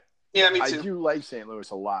me too. I do like St. Louis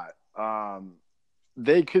a lot.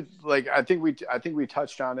 They could I think we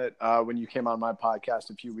touched on it when you came on my podcast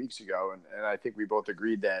a few weeks ago, and I think we both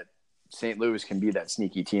agreed that St. Louis can be that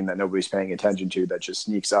sneaky team that nobody's paying attention to, that just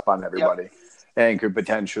sneaks up on everybody and could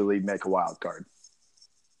potentially make a wild card.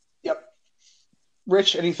 Yep.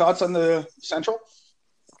 Rich, any thoughts on the Central?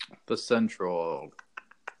 The Central.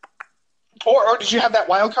 Or did you have that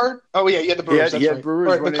wild card? Oh yeah, you had the Brewers. Yeah, right.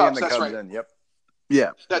 Brewers winning and the Cubs right. in. Yep.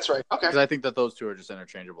 Yeah, that's right. Okay. Because I think that those two are just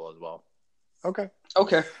interchangeable as well. Okay. All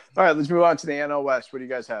right, let's move on to the NL West. What do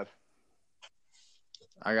you guys have?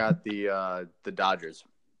 I got the Dodgers.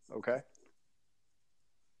 Okay.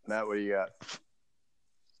 Matt, what do you got?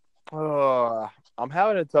 I'm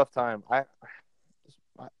having a tough time. I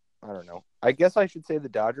don't know. I guess I should say the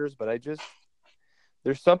Dodgers, but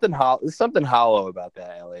there's something hollow about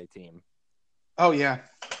that LA team. Oh yeah.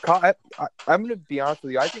 I'm going to be honest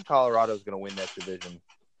with you. I think Colorado's going to win that division.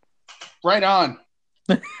 Right on.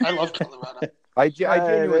 I love Colorado. I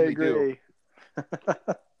genuinely do.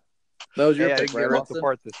 That was your pick, right? Ripped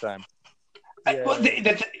apart this time.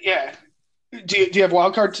 Yeah. Do you have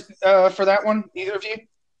wild card for that one? Either of you?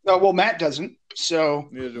 No. Well, Matt doesn't. So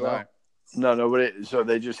neither do I. No, nobody. So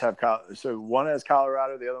they just have so one has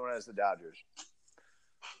Colorado, the other one has the Dodgers,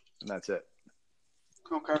 and that's it.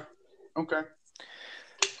 Okay.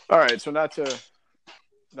 All right. So not to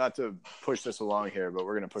not to push this along here, but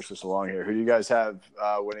we're going to push this along here. Who do you guys have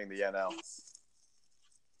winning the NL?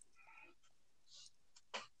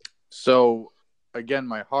 So, again,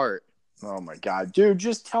 my heart. Oh, my God. Dude,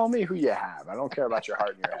 just tell me who you have. I don't care about your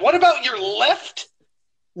heart and your head. What about your left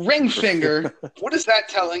ring finger? What is that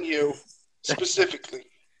telling you specifically?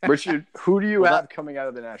 Richard, who do you Well, have coming out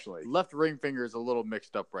of the National League? Left ring finger is a little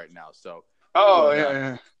mixed up right now. So, Oh,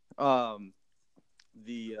 yeah. I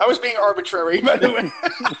was being arbitrary, by the way.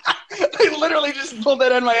 I literally just pulled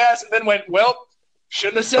that on my ass and then went, well,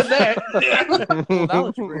 shouldn't have said that. Well, now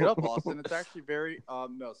that you bring it up, Austin, it's actually very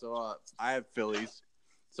no. So I have Phillies.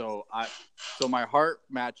 So my heart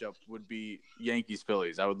matchup would be Yankees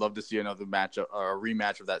Phillies. I would love to see another matchup or a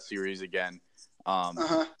rematch of that series again.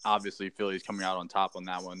 Obviously Phillies coming out on top on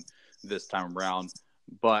that one this time around,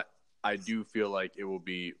 but I do feel like it will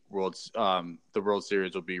be the World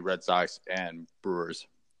Series will be Red Sox and Brewers.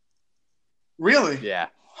 Really? Yeah.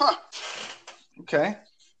 Huh. Okay.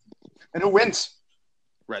 And who wins?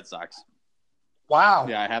 Red Sox. Wow.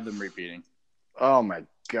 Yeah, I have them repeating. Oh, my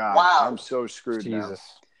God. Wow. I'm so screwed Jesus.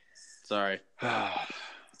 Sorry.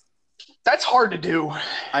 That's hard to do.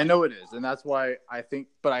 I know it is, and that's why I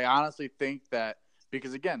honestly think that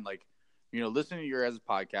because again, like, listening to your guys'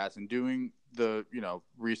 podcast and doing the,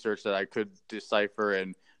 research that I could decipher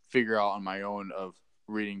and figure out on my own of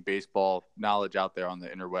reading baseball knowledge out there on the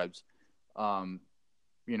interwebs, I'm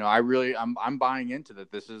buying into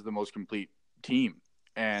that this is the most complete team,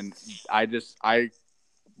 and I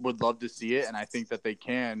would love to see it, and I think that they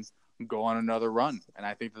can go on another run, and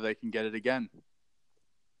I think that they can get it again.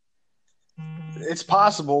 It's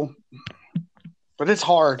possible, but it's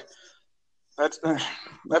hard.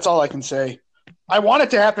 That's all I can say. I want it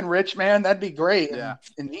to happen, Rich, man. That'd be great. Yeah.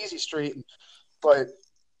 In Easy Street. But,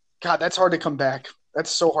 God, that's hard to come back. That's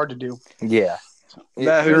so hard to do. Yeah.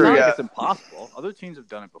 Matt, who It's do not you like got? it's impossible. Other teams have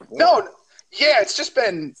done it before. No, yeah, it's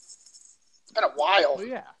been a while. Oh,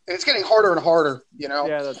 yeah. And it's getting harder and harder,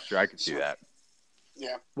 Yeah, that's true. I could see that.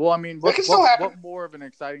 Yeah. Well, I mean, It can still happen. what more of an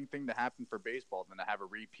exciting thing to happen for baseball than to have a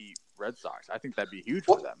repeat Red Sox? I think that'd be huge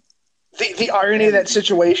for them. The irony of that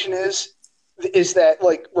situation is that,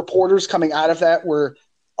 like, reporters coming out of that were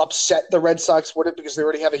upset the Red Sox would it because they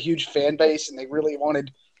already have a huge fan base and they really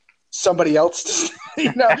wanted somebody else to,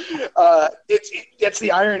 that's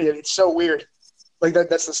the irony of it. It's so weird. Like,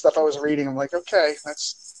 that's the stuff I was reading. I'm like, okay,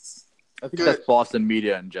 I think good. that's Boston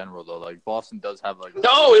media in general, though. Like, Boston does have, like...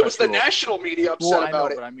 No, it was the sexual- national media upset Well, I know,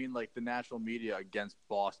 about it. but I mean, like, the national media against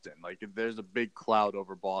Boston. Like, there's a big cloud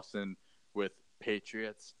over Boston with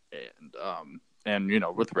Patriots and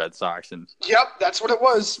with Red Sox. And, Yep, that's what it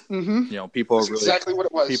was. Mm-hmm. people That's are really... exactly what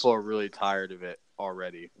it was. People are really tired of it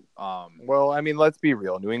already. Well, I mean, let's be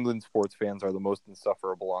real. New England sports fans are the most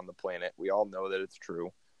insufferable on the planet. We all know that it's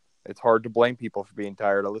true. It's hard to blame people for being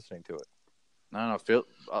tired of listening to it. I don't know.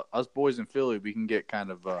 Us boys in Philly, we can get kind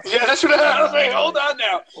of... Yeah, that's what I was like. Hold on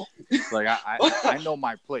now. like, I know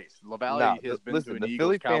my place. LaValle has been listen, to an the Eagles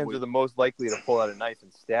Philly fans Cowboys. are the most likely to pull out a knife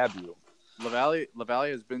and stab you. LaValle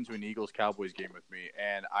has been to an Eagles Cowboys game with me,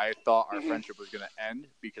 and I thought our friendship was going to end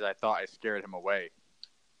because I thought I scared him away.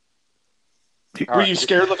 Were you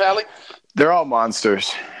scared, LaValle? They're all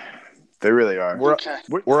monsters. They really are.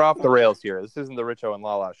 We're off the rails here. This isn't the Richo and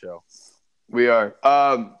Lala show. We are.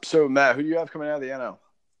 So, Matt, who do you have coming out of the NL?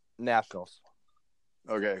 Nationals.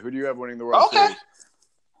 Okay. Who do you have winning the World Okay. Series?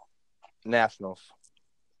 Nationals.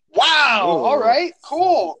 Wow. Ooh. All right.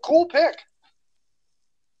 Cool pick.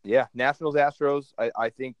 Yeah, Nationals, Astros. I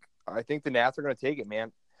think the Nats are going to take it,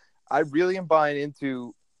 man. I really am buying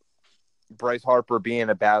into Bryce Harper being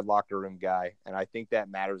a bad locker room guy, and I think that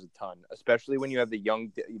matters a ton, especially when you have the young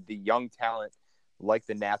talent like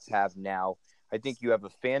the Nats have now. I think you have a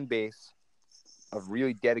fan base of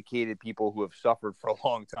really dedicated people who have suffered for a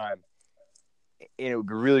long time, and it would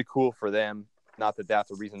be really cool for them. Not that that's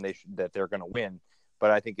the reason that they're going to win, but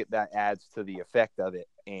I think that adds to the effect of it.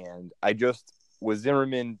 And I just with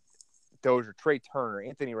Zimmerman, Dozier, Trey Turner,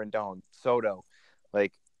 Anthony Rendon, Soto,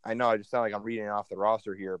 like I know I just sound like I'm reading off the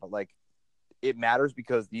roster here, but like it matters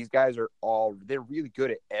because these guys they're really good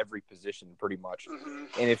at every position pretty much. Mm-hmm.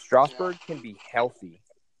 And if Strasburg can be healthy,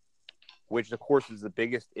 which of course is the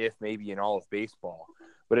biggest if maybe in all of baseball,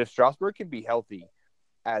 but if Strasburg can be healthy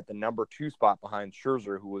at the number 2 spot behind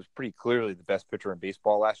Scherzer, who was pretty clearly the best pitcher in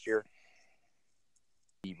baseball last year,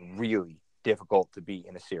 it'd be really difficult to beat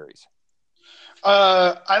in a series.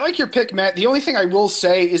 I like your pick, Matt. The only thing I will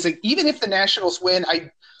say is that even if the Nationals win, I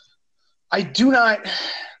don't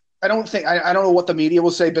know what the media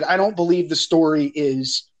will say, but I don't believe the story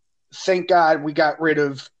is, thank God we got rid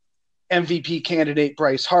of MVP candidate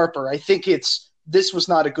Bryce Harper. I think this was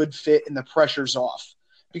not a good fit and the pressure's off.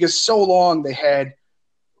 because so long they had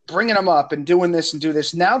bringing them up and doing this and do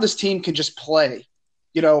this. Now this team can just play.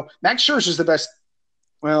 Max Scherzer is the best.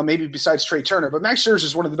 Well, maybe besides Trey Turner, but Max Scherzer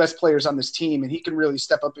is one of the best players on this team, and he can really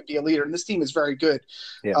step up and be a leader. And this team is very good.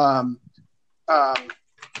 Yeah.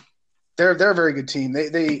 They're a very good team.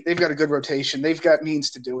 They've got a good rotation. They've got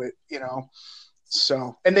means to do it.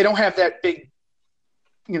 So, and they don't have that big,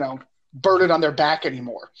 burden on their back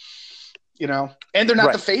anymore. And they're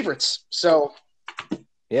not the favorites. So,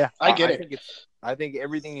 yeah, I get it. I think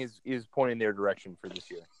everything is pointing their direction for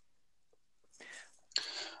this year.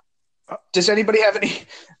 Does anybody have any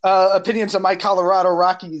opinions on my Colorado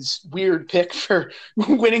Rockies weird pick for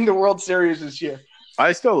winning the World Series this year?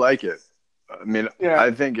 I still like it. I mean, yeah.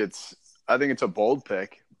 I think it's a bold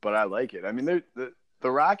pick, but I like it. I mean,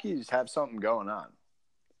 the Rockies have something going on.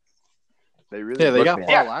 They really they got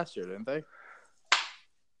far last year, didn't they?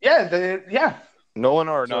 Yeah, Nolan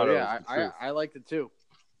Arenado. So, I liked it too.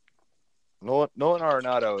 Nolan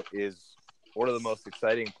Arenado is one of the most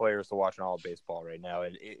exciting players to watch in all of baseball right now.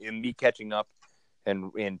 And in me catching up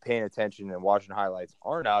and paying attention and watching highlights,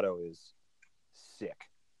 Arenado is sick.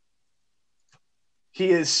 He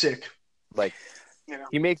is sick. Like,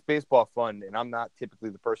 he makes baseball fun, and I'm not typically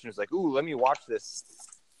the person who's like, ooh, let me watch this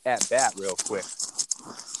at bat real quick.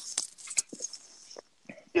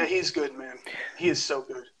 Yeah, he's good, man. He is so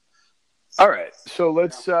good. All right, so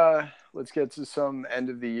let's get to some end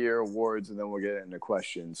of the year awards, and then we'll get into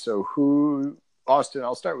questions. So, Austin?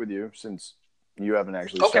 I'll start with you since you haven't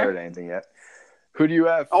actually started anything yet. Who do you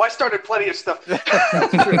have? Oh, I started plenty of stuff.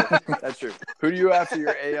 That's true. Who do you have for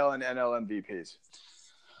your AL and NL MVPs?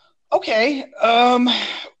 Okay.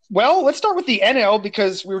 Well, let's start with the NL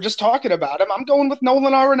because we were just talking about him. I'm going with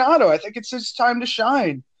Nolan Arenado. I think it's his time to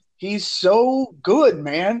shine. He's so good,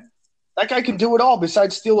 man. That guy can do it all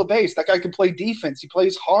besides steal a base. That guy can play defense. He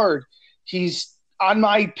plays hard. He's on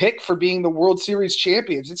my pick for being the World Series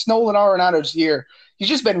champions. It's Nolan Arenado's year. He's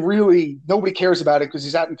just been nobody cares about it because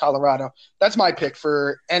he's out in Colorado. That's my pick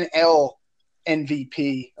for NL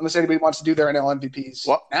MVP, unless anybody wants to do their NL MVPs.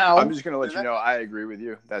 Well, now, I'm just going to let you know I agree with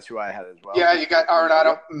you. That's who I had as well. Yeah, you got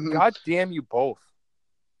Arenado. Mm-hmm. God damn you both.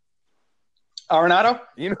 Arenado?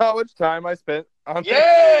 You know how much time I spent on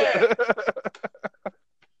Yeah!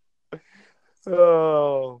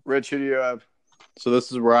 Oh. Rich, who do you have? So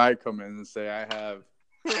this is where I come in and say I have.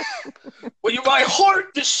 Well, my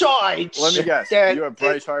heart decides. Let me guess. You have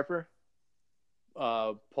Bryce Harper?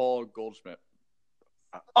 Paul Goldschmidt.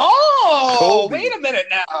 Oh, Colby. Wait a minute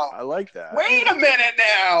now. I like that. Wait a minute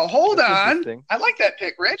now. Hold That's on. I like that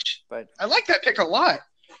pick, Rich. Thank you. I like that pick a lot.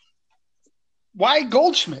 Why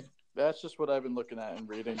Goldschmidt? That's just what I've been looking at and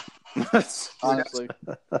reading. Honestly.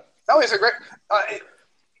 That was a great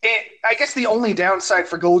I guess the only downside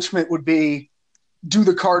for Goldschmidt would be, do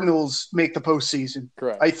the Cardinals make the postseason?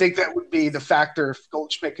 Correct. I think that would be the factor if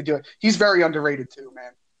Goldschmidt could do it. He's very underrated too,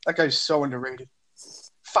 man. That guy's so underrated.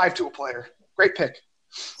 5-tool player. Great pick.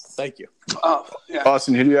 Thank you. Yeah.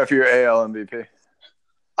 Austin, who do you have for your AL MVP?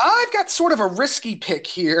 I've got sort of a risky pick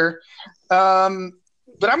here, but I'm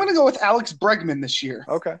going to go with Alex Bregman this year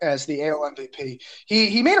as the AL MVP.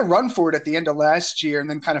 He made a run for it at the end of last year and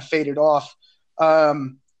then kind of faded off.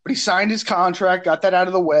 But he signed his contract, got that out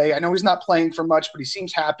of the way. I know he's not playing for much, but he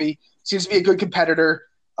seems happy. Seems to be a good competitor.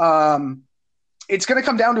 It's going to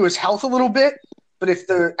come down to his health a little bit, but if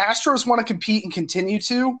the Astros want to compete and continue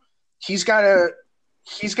to, he's got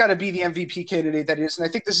to be the MVP candidate that is. And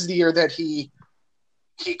I think this is the year that he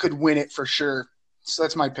could win it for sure. So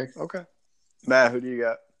that's my pick. Okay. Matt, who do you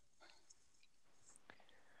got?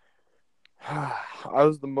 I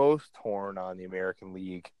was the most torn on the American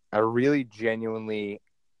League. I really genuinely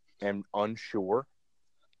am unsure,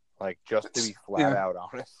 like, just to be flat out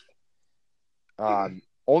honest.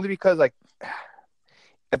 Only because, like,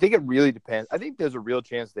 I think it really depends. I think there's a real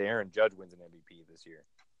chance that Aaron Judge wins an MVP this year.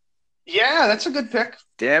 Yeah, that's a good pick.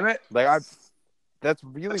 Damn it. Like, that's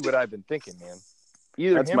really what I've been thinking, man.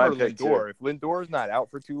 Either that's him my or pick Lindor. too. If Lindor's not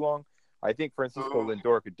out for too long, I think Francisco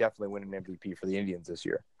Lindor could definitely win an MVP for the Indians this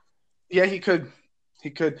year. Yeah, he could.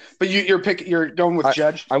 He could. But you're going with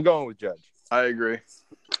Judge? I'm going with Judge. I agree.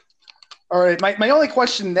 All right. My only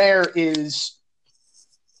question there is,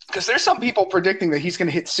 because there's some people predicting that he's going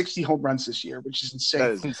to hit 60 home runs this year, which is insane.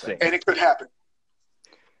 That is insane. And it could happen.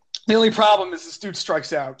 The only problem is this dude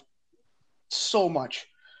strikes out so much.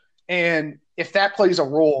 And if that plays a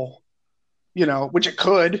role, which it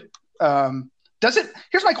could,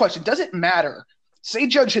 here's my question. Does it matter? Say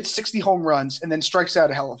Judge hits 60 home runs and then strikes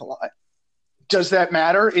out a hell of a lot. Does that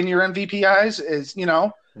matter in your MVP eyes?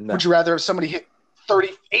 No. Would you rather have somebody hit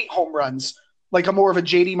 38 home runs, like a more of a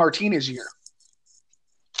JD Martinez year?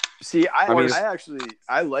 See, I mean,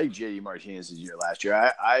 I like JD Martinez's year last year.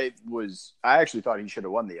 I actually thought he should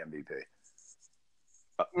have won the MVP.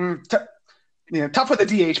 Tough with the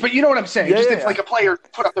DH, but you know what I'm saying. If like a player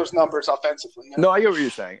put up those numbers offensively. No, I get what you're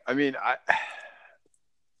saying. I mean,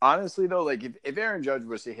 honestly though, like if Aaron Judge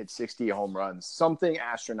was to hit 60 home runs, something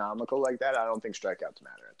astronomical like that, I don't think strikeouts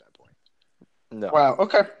matter at that point. No. Wow.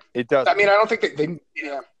 Okay. It does. I mean, I don't think they.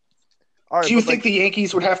 Yeah. All right, do you think the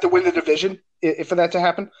Yankees would have to win the division for that to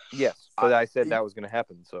happen? Yes, but I said that was going to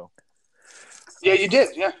happen. So. Yeah, you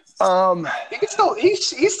did. Yeah. He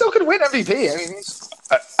still could win MVP. I mean,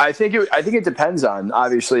 I think it depends on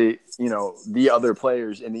obviously the other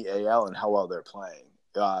players in the AL and how well they're playing.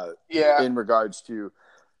 In regards to,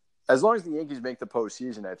 as long as the Yankees make the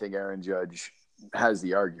postseason, I think Aaron Judge has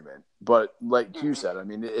the argument. But like you said, I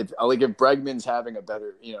mean, if Bregman's having a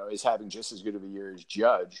better, is having just as good of a year as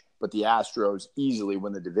Judge, but the Astros easily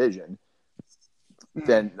win the division,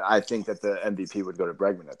 then I think that the MVP would go to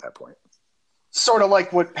Bregman at that point. Sort of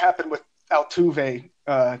like what happened with Altuve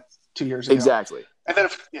 2 years ago. Exactly. And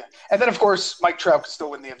then of course Mike Trout could still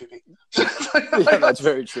win the MVP. Yeah, that's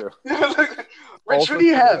very true. Rich, who do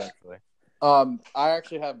you have? I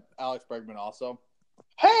actually have Alex Bregman also.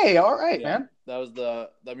 Hey, all right, man. That was it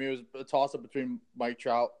was a toss up between Mike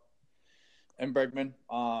Trout and Bregman.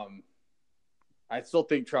 I still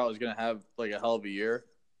think Trout is going to have like a hell of a year,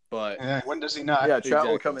 but when does he not? Yeah, Trout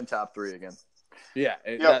will come in top 3 again. Yeah,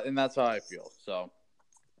 and that's how I feel. So,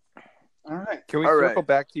 all right. Can we circle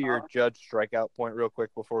back to your Judge strikeout point real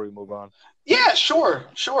quick before we move on? Yeah, sure.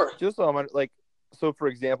 Just so so for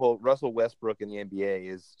example, Russell Westbrook in the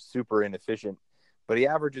NBA is super inefficient, but he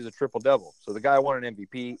averages a triple-double. So the guy won an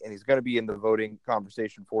MVP, and he's going to be in the voting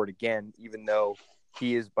conversation for it again, even though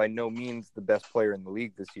he is by no means the best player in the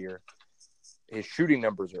league this year. His shooting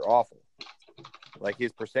numbers are awful. Like,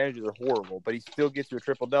 his percentages are horrible, but he still gets you a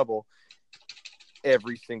triple-double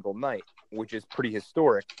every single night, which is pretty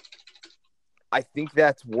historic. I think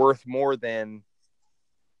that's worth more than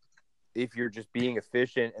if you're just being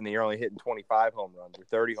efficient and then you're only hitting 25 home runs or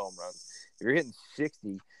 30 home runs. If you're hitting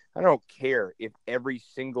 60, I don't care if every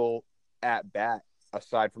single at bat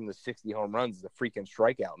aside from the 60 home runs is a freaking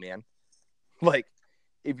strikeout, man. Like,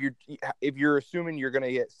 if you're assuming you're going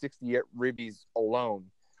to get 60 at ribbies alone,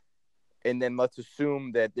 and then let's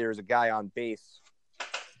assume that there's a guy on base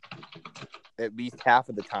at least half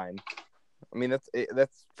of the time. I mean, that's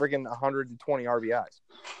freaking 120 RBIs.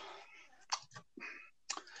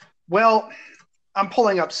 Well, I'm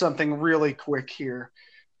pulling up something really quick here,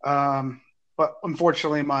 but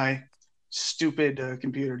unfortunately, my stupid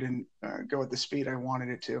computer didn't go at the speed I wanted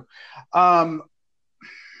it to.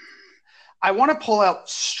 I want to pull out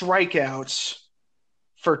strikeouts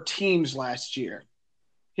for teams last year.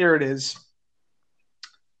 Here it is.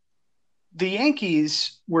 The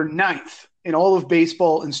Yankees were 9th in all of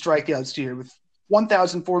baseball in strikeouts here with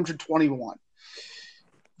 1,421.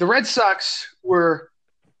 The Red Sox were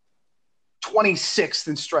 26th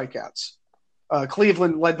in strikeouts.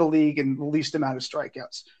 Cleveland led the league in the least amount of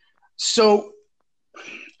strikeouts. So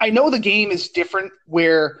I know the game is different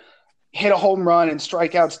where hit a home run and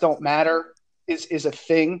strikeouts don't matter is a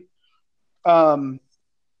thing. But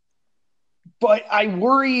I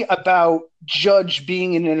worry about Judge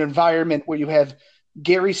being in an environment where you have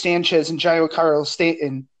Gary Sanchez and Giancarlo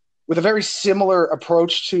Stanton with a very similar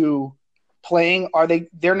approach to playing.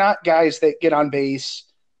 They're not guys that get on base.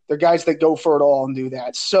 They're guys that go for it all and do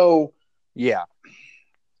that. So yeah,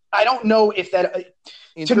 I don't know if that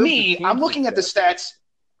to me, I'm looking at the stats.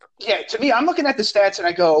 Yeah, to me, I'm looking at the stats and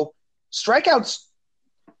I go, strikeouts,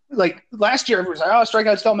 like last year, everyone's like,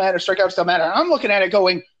 strikeouts don't matter, strikeouts don't matter. And I'm looking at it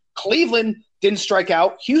going, Cleveland didn't strike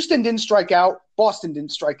out, Houston didn't strike out, Boston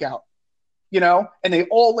didn't strike out, and they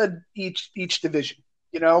all led each division,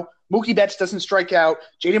 Mookie Betts doesn't strike out,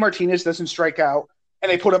 JD Martinez doesn't strike out,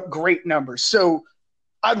 and they put up great numbers. So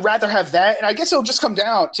I'd rather have that. And I guess it'll just come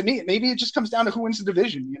down to me. Maybe it just comes down to who wins the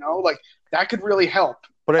division, like that could really help.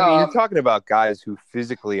 But I mean, you're talking about guys who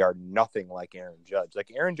physically are nothing like Aaron Judge.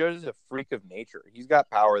 Like, Aaron Judge is a freak of nature. He's got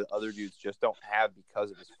power that other dudes just don't have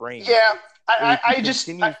because of his frame. Yeah, he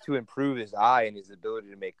continues to improve his eye and his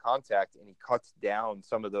ability to make contact, and he cuts down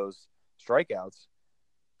some of those strikeouts.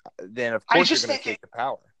 Then of course you're going to take the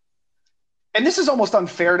power. And this is almost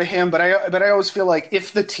unfair to him, but I always feel like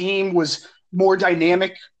if the team was more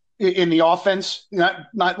dynamic in the offense, not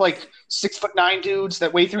like 6'9" dudes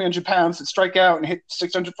that weigh 300 pounds that strike out and hit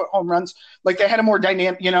 600-foot home runs. Like, they had a more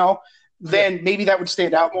dynamic, then maybe that would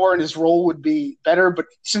stand out more and his role would be better. But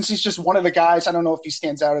since he's just one of the guys, I don't know if he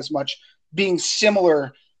stands out as much being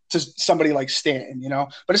similar to somebody like Stanton,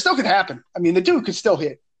 But it still could happen. I mean, the dude could still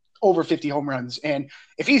hit. over 50 home runs. And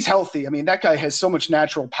if he's healthy, I mean, that guy has so much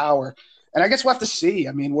natural power. And I guess we'll have to see.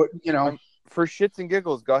 I mean, For shits and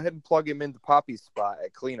giggles, go ahead and plug him into Poppy's spot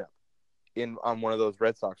at cleanup on one of those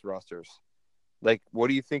Red Sox rosters. Like, what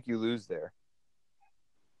do you think you lose there?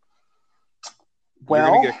 You're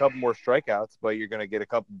going to get a couple more strikeouts, but you're going to get a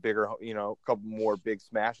couple more big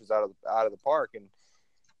smashes out of the park. And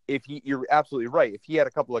you're absolutely right. If he had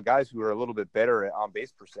a couple of guys who are a little bit better at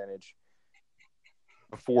on-base percentage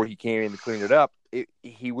before he came in to clean it up,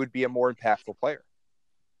 he would be a more impactful player.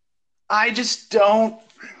 I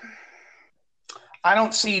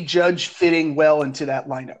don't see Judge fitting well into that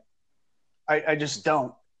lineup. I just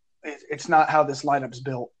don't. It's not how this lineup's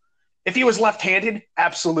built. If he was left-handed,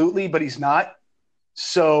 absolutely, but he's not.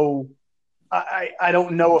 So I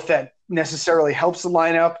don't know if that necessarily helps the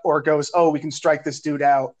lineup or goes, oh, we can strike this dude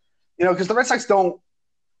out. Because the Red Sox don't,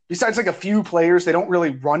 besides like a few players, they don't really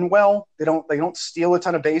run well. They don't steal a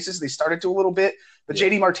ton of bases. They started to a little bit, but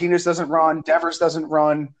JD Martinez doesn't run. Devers doesn't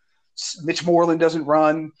run. Mitch Moreland doesn't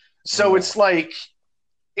run. So it's like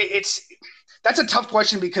that's a tough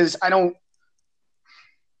question because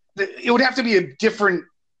it would have to be a different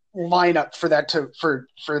lineup for that to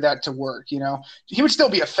work. He would still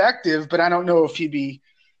be effective, but I don't know if he'd be.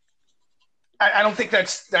 I don't think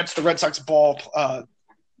that's the Red Sox ball,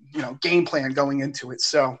 game plan going into it.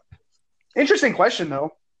 So, interesting question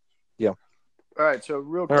though. Yeah. All right. So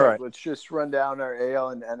real quick, let's just run down our AL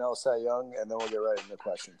and NL Cy Young, and then we'll get right into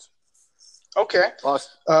questions. Okay.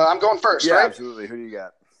 I'm going first. Yeah, right? Absolutely. Who do you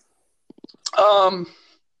got?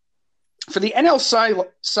 For the NL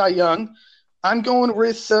Cy Young, I'm going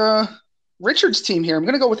with Richard's team here. I'm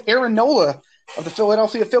going to go with Aaron Nola of the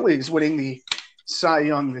Philadelphia Phillies winning the Cy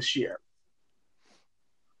Young this year.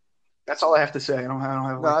 That's all I have to say. I don't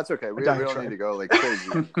have. No, that's okay. We don't need to go like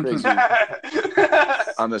crazy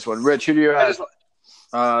on this one. Rich, who do you have?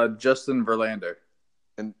 Justin Verlander.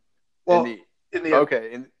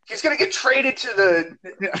 He's going to get traded to the.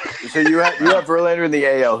 So you have Verlander in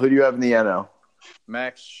the AL. Who do you have in the NL?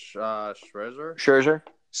 Max Scherzer.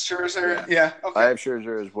 Scherzer, yeah. Okay. I have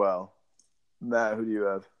Scherzer as well. Matt, who do you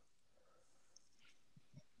have?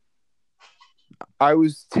 I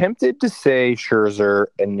was tempted to say Scherzer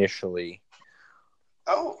initially.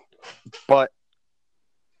 Oh. But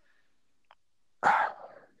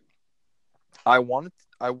I want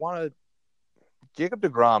Jacob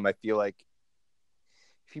deGrom. I feel like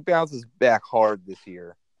if he bounces back hard this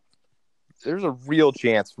year, there's a real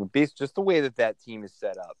chance for just the way that team is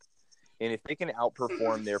set up. And if they can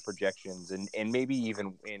outperform their projections and maybe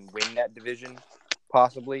even win that division,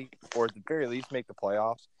 possibly, or at the very least make the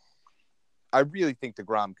playoffs, I really think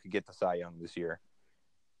DeGrom could get the Cy Young this year.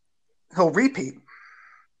 He'll repeat.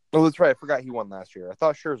 Oh, that's right. I forgot he won last year. I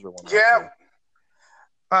thought Scherzer won last year.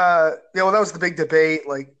 Well, that was the big debate.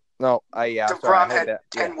 DeGrom had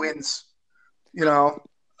 10 wins. No,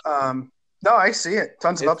 I see it.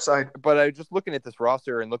 Tons of upside. But I just looking at this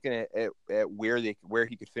roster and looking at where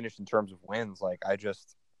he could finish in terms of wins.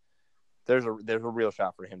 There's a real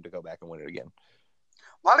shot for him to go back and win it again.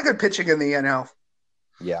 A lot of good pitching in the NL.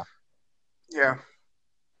 Yeah. Yeah.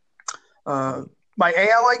 My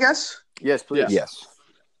AL, I guess. Yes, please. Yes.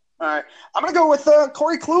 All right. I'm gonna go with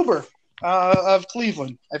Corey Kluber of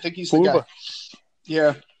Cleveland. I think he's the guy.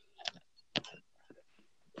 Yeah.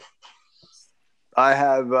 I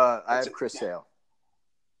have Chris Sale.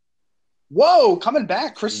 Whoa, coming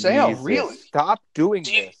back, Chris Sale. Jesus. Really? Stop doing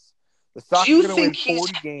this. The Sox are going to win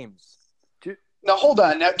 40 games. Now, hold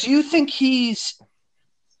on. Now, do you think he's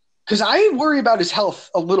 – because I worry about his health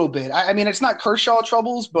a little bit. I mean, it's not Kershaw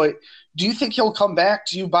troubles, but do you think he'll come back?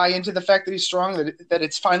 Do you buy into the fact that he's strong, that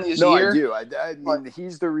it's finally his year? No, I do. I mean,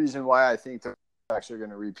 he's the reason why I think the Sox are going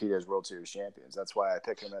to repeat as World Series champions. That's why I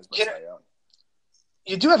pick him as my Cy Young.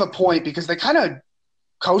 You do have a point because they kind of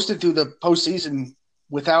coasted through the postseason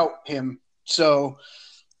without him. So,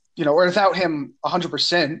 or without him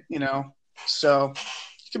 100%, So, you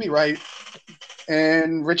could be right.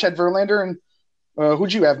 And Rich had Verlander. And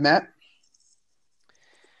who'd you have, Matt?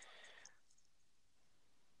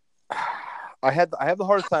 I had the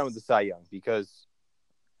hardest time with the Cy Young because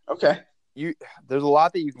there's a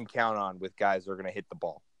lot that you can count on with guys that are going to hit the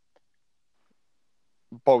ball.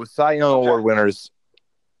 But with Cy Young Award winners,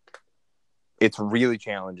 it's really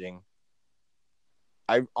challenging.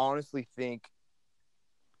 I honestly think,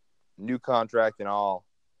 new contract and all,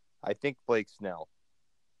 I think Blake Snell.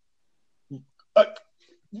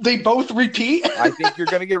 They both repeat? I think you're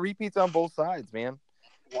going to get repeats on both sides, man.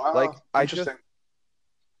 Wow. I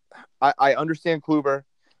understand Kluber.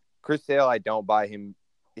 Chris Sale, I don't buy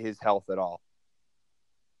his health at all.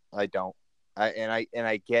 I don't.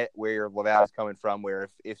 I get where Laval is coming from. Where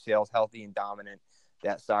if Sale's healthy and dominant,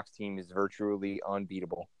 that Sox team is virtually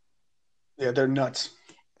unbeatable. Yeah, they're nuts.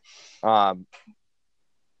 I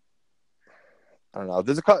don't know.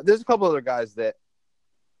 There's a couple other guys that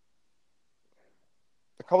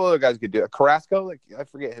could do it. Carrasco, like I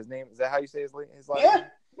forget his name. Is that how you say his last name?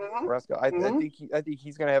 Mhm. Carrasco. I think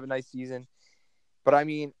he's gonna have a nice season. But I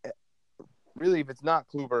mean, really, if it's not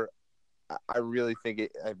Kluber, I really think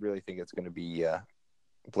it's gonna be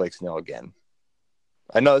Blake Snell again.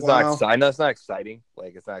 I know it's not. I know it's not exciting.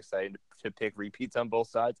 Like it's not exciting to pick repeats on both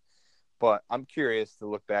sides. But I'm curious to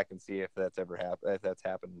look back and see if that's ever happened. If that's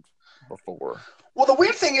happened before. Well, the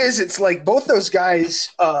weird thing is, it's like both those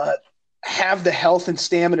guys have the health and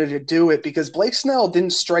stamina to do it because Blake Snell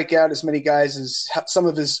didn't strike out as many guys as some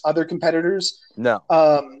of his other competitors. No.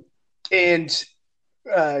 And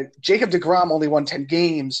Jacob deGrom only won 10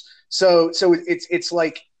 games, so it's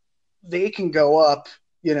like they can go up,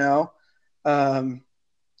 which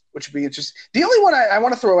would be interesting. The only one I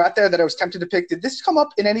want to throw out there that I was tempted to pick, did this come up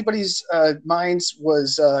in anybody's minds,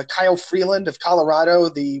 was Kyle Freeland of Colorado,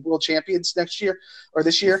 the world champions this year.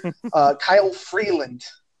 Kyle Freeland.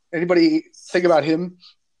 Anybody think about him?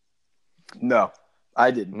 No,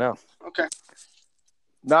 I didn't. No. Okay.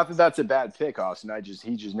 Not that that's a bad pick, Austin.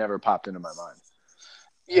 He just never popped into my mind.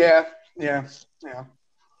 Yeah.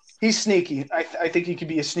 He's sneaky. I think he could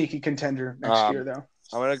be a sneaky contender next year, though.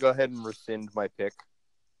 I'm going to go ahead and rescind my pick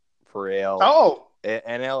for AL. Oh.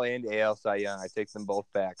 NL and AL Cy Young. I take them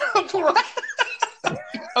both back.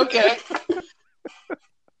 Okay.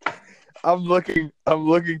 I'm looking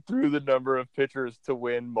through the number of pitchers to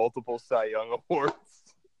win multiple Cy Young awards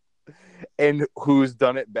and who's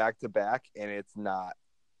done it back to back, and it's not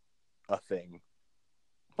a thing.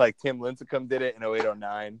 Like Tim Lincecum did it in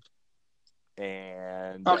 08-09.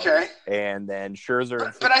 And and then Scherzer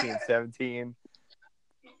in 16-17.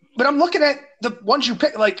 But I'm looking at the ones you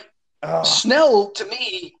pick, like Snell to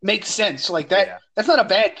me makes sense. Like that. Yeah. That's not a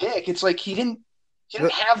bad pick. It's like he didn't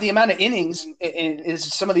have the amount of innings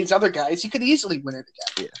as some of these other guys. He could easily win it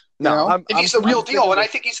again. Yeah. No, he's the real deal, and I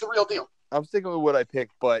think he's the real deal. I'm sticking with what I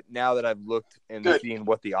picked, but now that I've looked and seen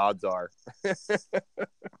what the odds are,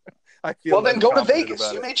 I feel. Well, then go to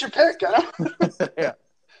Vegas. You made your pick. Yeah.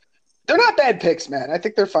 They're not bad picks, man. I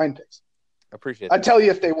think they're fine picks. Appreciate that. I'd tell you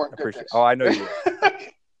if they weren't good picks. Oh, I know you would.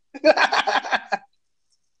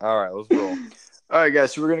 All right, let's roll. All right,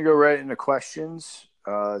 guys. So we're going to go right into questions.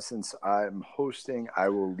 Since I'm hosting, I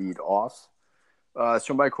will lead off.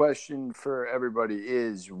 So my question for everybody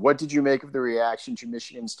is, what did you make of the reaction to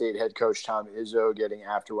Michigan State head coach Tom Izzo getting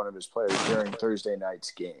after one of his players during Thursday night's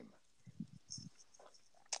game?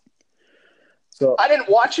 So I didn't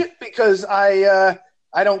watch it because I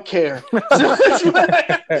don't care.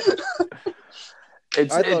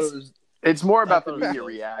 It's more about the media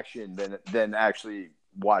reaction than actually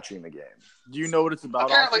watching the game. Do you know what it's about?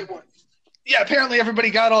 Apparently everybody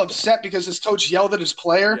got all upset because his coach yelled at his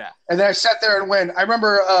player. Yeah. And then I sat there and went, I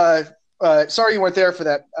remember, sorry you weren't there for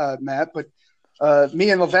that, Matt, but me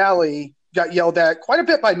and LaValle got yelled at quite a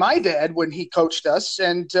bit by my dad when he coached us,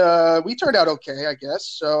 and we turned out okay, I guess.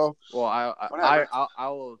 So, well, I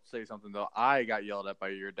will say something though. I got yelled at by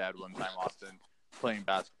your dad one time, Austin, playing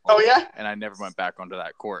basketball. Oh yeah, and I never went back onto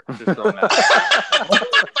that court. Just throwing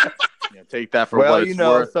that. Take that for what it's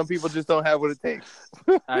worth. Some people just don't have what it takes.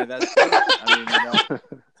 That's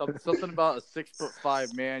something about a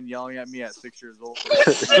 6'5" man yelling at me at 6 years old.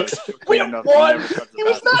 Wait, what? He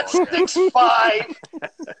was not 6'5".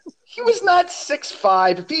 He was not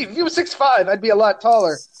 6'5". If he was 6'5", I'd be a lot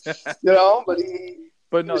taller. But he.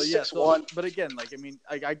 But no, yeah. So, but again,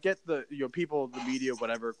 I get the people, the media,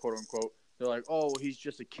 whatever, quote unquote. They're like, oh, he's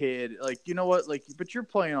just a kid. Like, you know what? Like, but you're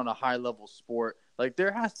playing on a high level sport. Like,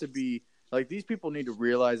 there has to be, like, these people need to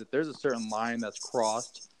realize that there's a certain line that's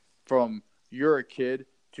crossed from you're a kid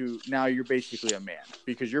to now you're basically a man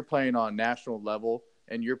because you're playing on a national level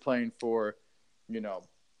and you're playing for,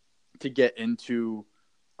 to get into,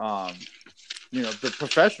 the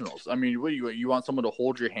professionals. I mean, what you want someone to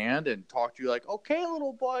hold your hand and talk to you like, okay,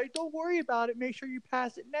 little boy, don't worry about it. Make sure you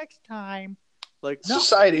pass it next time. Like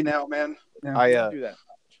society now, man. Yeah. Do that.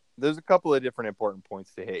 There's a couple of different important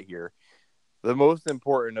points to hit here. The most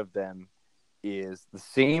important of them is the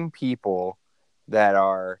same people that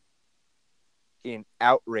are in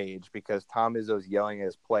outrage because Tom Izzo's yelling at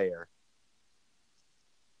his player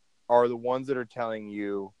are the ones that are telling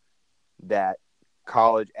you that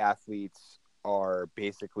college athletes are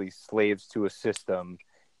basically slaves to a system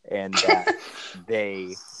and that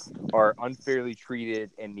they are unfairly treated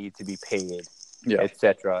and need to be paid. Yeah. Et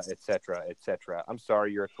cetera, et cetera, et cetera. I'm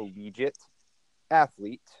sorry, you're a collegiate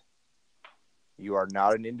athlete. You are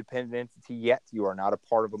not an independent entity yet. You are not a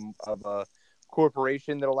part of a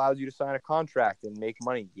corporation that allows you to sign a contract and make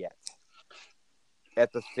money yet.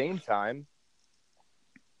 At the same time,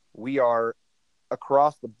 we are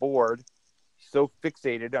across the board so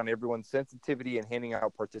fixated on everyone's sensitivity and handing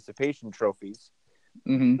out participation trophies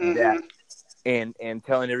that and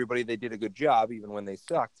telling everybody they did a good job even when they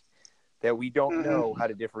sucked, that we don't know how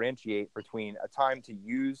to differentiate between a time to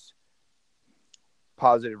use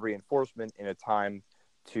positive reinforcement and a time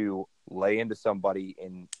to lay into somebody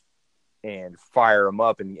and fire them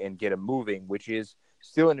up and get them moving, which is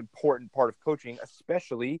still an important part of coaching,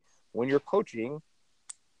 especially when you're coaching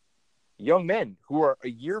young men who are a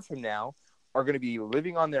year from now are going to be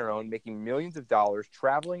living on their own, making millions of dollars,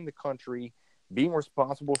 traveling the country, being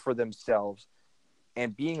responsible for themselves,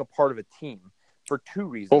 and being a part of a team for two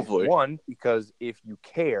reasons. Hopefully. One, because if you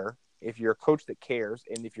care, if you're a coach that cares,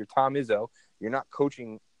 and if you're Tom Izzo, you're not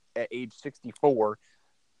coaching at age 64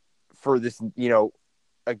 for this,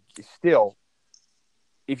 still,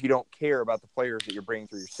 if you don't care about the players that you're bringing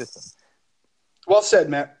through your system. Well said,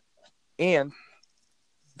 Matt. And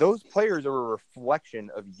those players are a reflection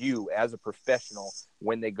of you as a professional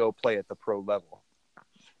when they go play at the pro level.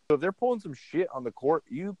 So if they're pulling some shit on the court,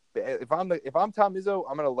 if I'm Tom Izzo,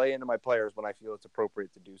 I'm going to lay into my players when I feel it's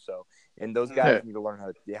appropriate to do so. And those guys need to learn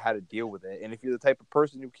how to deal with it. And if you're the type of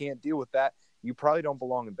person who can't deal with that, you probably don't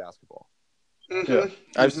belong in basketball. Yeah,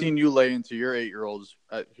 I've seen you lay into your 8-year-olds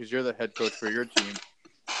because you're the head coach for your team.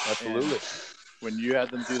 Absolutely. And when you had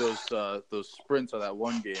them do those sprints on that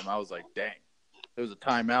one game, I was like, dang. There was a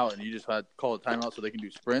timeout, and you just had to call a timeout so they can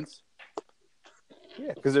do sprints.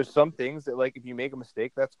 Yeah, because there's some things that, like, if you make a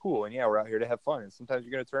mistake, that's cool. And, yeah, we're out here to have fun. And sometimes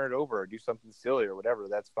you're going to turn it over or do something silly or whatever.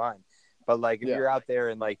 That's fine. But, like, if you're out there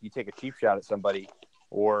and, like, you take a cheap shot at somebody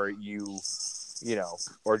or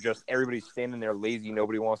or just everybody's standing there lazy,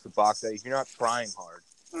 nobody wants to box out, if you're not trying hard,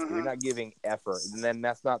 if you're not giving effort, then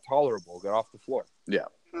that's not tolerable. Get off the floor. Yeah.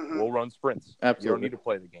 We'll run sprints. Absolutely. You don't need to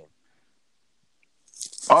play the game.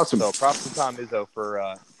 Awesome. So props to Tom Izzo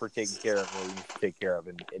for taking care of what he needs to take care of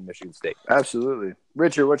in Michigan State. Absolutely.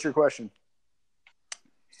 Richard, what's your question?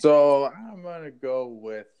 So I'm gonna go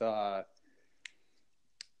with the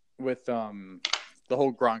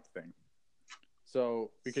whole Gronk thing.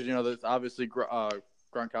 So because there's obviously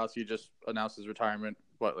Gronkowski just announced his retirement.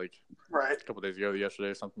 A couple days ago, yesterday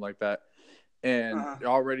or something like that. And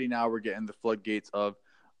already now we're getting the floodgates of,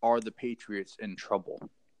 are the Patriots in trouble?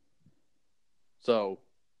 So,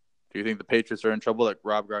 do you think the Patriots are in trouble that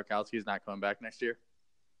Rob Gronkowski is not coming back next year?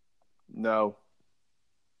 No.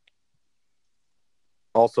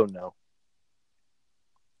 Also, no.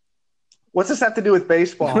 What's this have to do with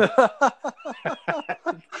baseball?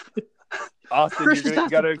 Austin, you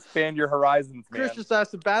got to expand your horizons, man. Chris just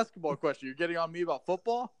asked a basketball question. You're getting on me about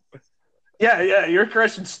football? Yeah, your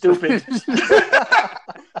question's stupid. No,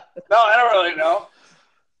 I don't really know.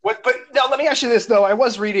 But now let me ask you this, though. I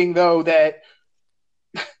was reading, though, that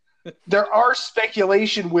there are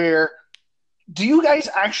speculation where do you guys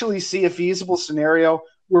actually see a feasible scenario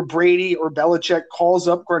where Brady or Belichick calls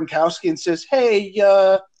up Gronkowski and says, hey,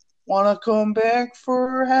 want to come back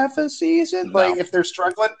for half a season? No. Like, if they're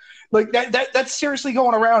struggling? Like, that's seriously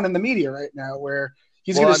going around in the media right now where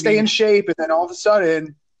he's going to stay in shape and then all of a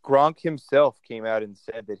sudden – Gronk himself came out and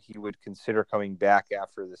said that he would consider coming back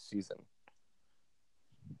after this season.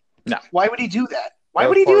 No. Why would he do that? Why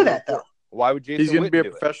would he do that, though? Why would Jason He's going to be a do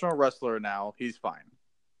it? professional wrestler now. He's fine.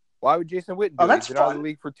 Why would Jason Witten do it? That's He's been out of the fun.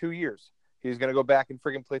 league for 2 years. He's going to go back and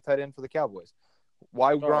freaking play tight end for the Cowboys.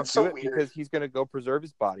 Why would Gronk that's so do it? weird. Because he's going to go preserve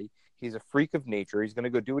his body. He's a freak of nature. He's going to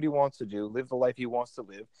go do what he wants to do, live the life he wants to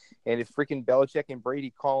live. And if freaking Belichick and Brady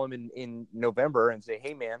call him in November and say,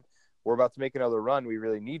 hey, man, we're about to make another run. We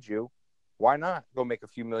really need you. Why not go make a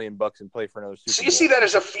few $1 million and play for another Super Bowl? So you see that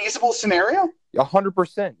as a feasible scenario?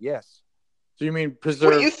 100%, yes. So you mean preserve?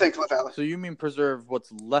 What do you think, LaValle? So you mean preserve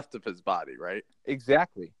what's left of his body, right?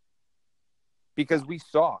 Exactly. Because we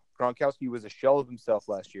saw Gronkowski was a shell of himself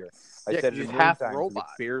last year. I said it he's a million half times. robot.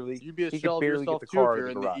 You'd be a shell of yourself too if you're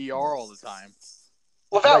in the ER all the time.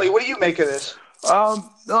 LaValle, what do you make of this?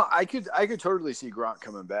 No, I could totally see Gronk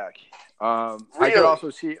coming back. I Really? could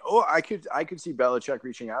also see. I could see Belichick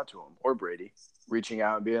reaching out to him or Brady reaching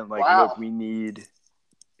out and being like, Wow. "Look, we need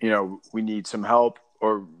some help,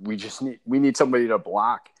 or we need somebody to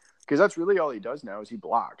block." Because that's really all he does now is he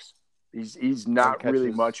blocks. He's not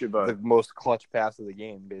really much of the most clutch pass of the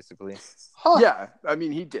game, basically. Huh. Yeah, I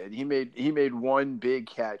mean, he did. He made one big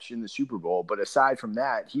catch in the Super Bowl, but aside from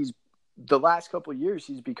that, the last couple of years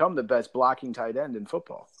he's become the best blocking tight end in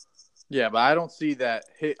football. Yeah, but I don't see that.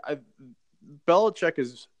 Belichick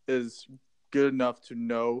is good enough to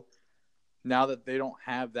know now that they don't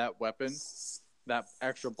have that weapon, that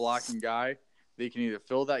extra blocking guy, they can either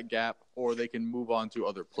fill that gap or they can move on to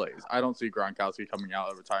other plays. I don't see Gronkowski coming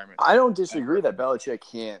out of retirement. I don't disagree that Belichick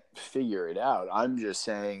can't figure it out. I'm just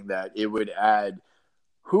saying that it would add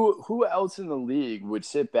who else in the league would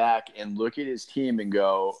sit back and look at his team and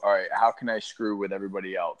go, all right, how can I screw with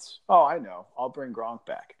everybody else? Oh, I know. I'll bring Gronk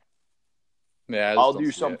back. Yeah, I'll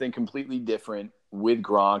do something completely different with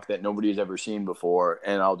Gronk that nobody's ever seen before,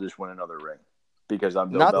 and I'll just win another ring because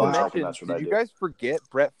I'm Bill Not to Belichick, and mention, that's what I did do. you guys forget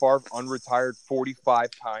Brett Favre unretired 45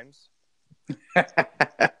 times?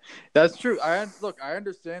 That's true. I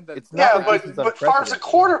understand that. It's not Yeah, like this is but Favre's a unprecedented. I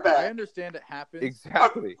quarterback. understand it happens.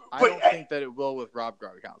 Exactly. I But- don't think that it will with Rob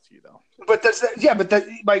Gronkowski, though. But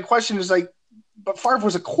my question is like, but Favre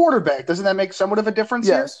was a quarterback. Doesn't that make somewhat of a difference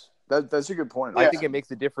here? Yes, that's a good point. I think it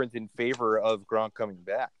makes a difference in favor of Gronk coming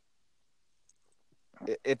back.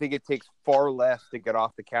 I think it takes far less to get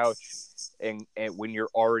off the couch and when you're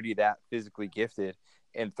already that physically gifted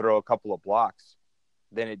and throw a couple of blocks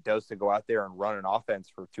than it does to go out there and run an offense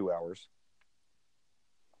for 2 hours.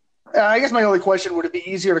 I guess my only question, would it be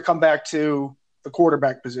easier to come back to the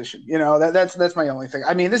quarterback position? You know, that's my only thing.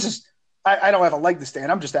 I mean, this is I don't have a leg to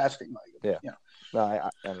stand. I'm just asking. Yeah. You know. No, I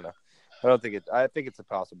don't know. I think it's a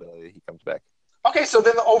possibility that he comes back. Okay, so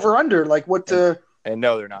then the over under, like what? And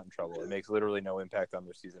no, they're not in trouble. It makes literally no impact on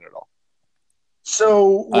their season at all.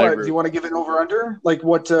 So I what? agree. Do you want to give an over under? Like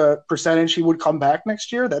what percentage he would come back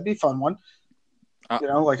next year? That'd be a fun one. You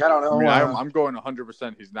know, like I don't know. I mean, I'm going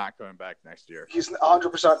 100%. He's not coming back next year. He's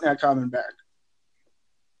 100% not coming back.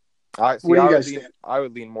 Where do you guys stand? I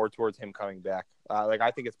would lean more towards him coming back.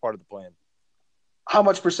 I think it's part of the plan. How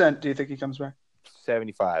much percent do you think he comes back?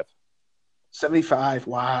 75. 75.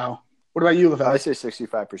 Wow. What about you, I LaValle? say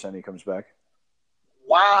 65% he comes back.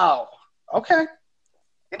 Wow. Okay.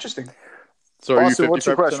 Interesting. So are Austin, you what's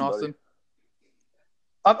your 55%, question, Austin?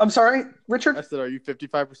 I'm sorry, I Richard? said, are you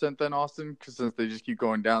 55% then, Austin? Because since they just keep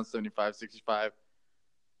going down, 75, 65.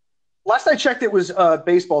 Last I checked, it was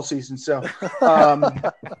baseball season. So, you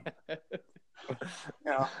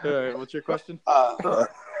know. All right, what's your question? All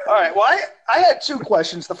right. Well, I had two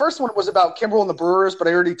questions. The first one was about Kimbrel and the Brewers, but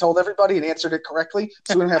I already told everybody and answered it correctly,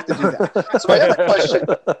 so we don't have to do that. So my other question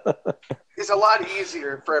is a lot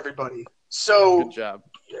easier for everybody. So, Good job.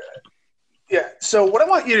 yeah. So what I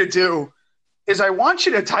want you to do is I want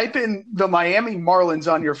you to type in the Miami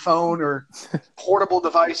Marlins on your phone or portable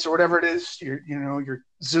device or whatever it is, your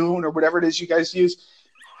Zune or whatever it is you guys use,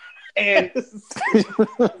 and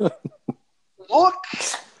look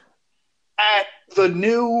at the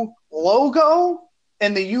new logo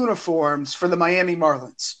and the uniforms for the Miami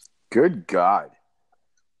Marlins. Good God.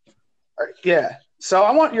 All right, yeah. So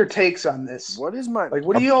I want your takes on this. What is my Like,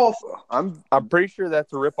 what do you all? I'm I'm pretty sure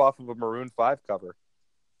that's a ripoff of a Maroon 5 cover.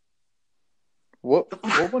 What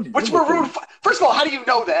one do you Which look Maroon? at? First of all, how do you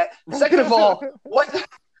know that? Second of all,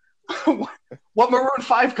 what Maroon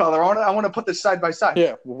 5 color? I want to put this side by side.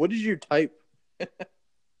 Yeah, well, what did you type?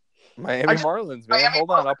 Miami Marlins, man. Miami Hold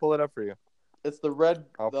on, I'll pull it up for you. It's the red,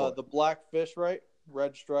 I'll pull it. the black fish, right?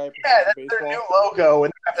 Red stripe. Yeah, that's baseball. their new logo,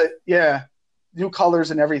 and they have new colors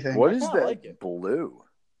and everything. what is kinda that like it. blue?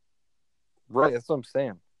 Right, that's what I'm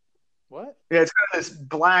saying. What? Yeah, it's kind of this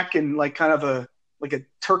black and like kind of a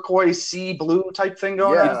turquoise sea blue type thing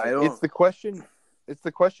going Yeah, on. I don't. It's the question. It's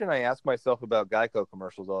the question I ask myself about Geico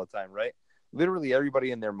commercials all the time, right? Literally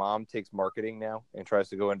everybody and their mom takes marketing now and tries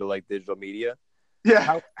to go into like digital media.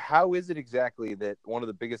 Yeah, How is it exactly that one of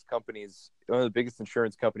the biggest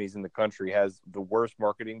insurance companies in the country has the worst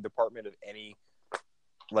marketing department of any,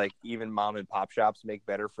 like even mom and pop shops make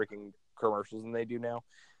better freaking commercials than they do now?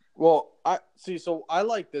 Well, I see. So I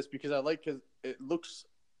like this because it looks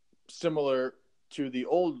similar to the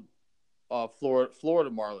old Florida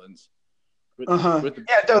Marlins. With, with the,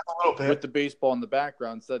 yeah, it does a little bit. with the baseball in the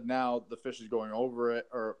background. Said now the fish is going over it,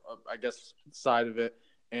 or I guess side of it,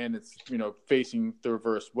 and it's facing the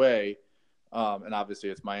reverse way. And obviously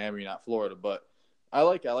it's Miami, not Florida. But I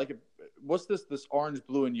like it. What's this orange,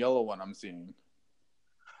 blue, and yellow one I'm seeing?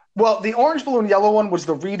 Well, the orange, blue, and yellow one was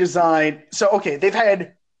the redesign. So, okay, they've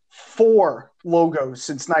had 4 logos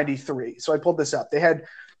since '93. So I pulled this up. They had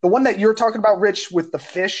the one that you're talking about, Rich, with the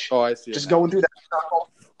fish Oh, I see. just going through that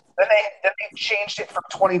circle. Then they changed it from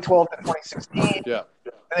 2012 to 2016. Yeah,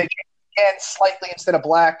 Then they changed it again slightly instead of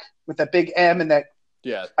black with that big M and that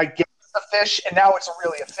yeah, I guess a fish, and now it's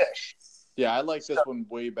really a fish. yeah. I like this one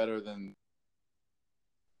way better than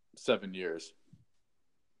 7 years.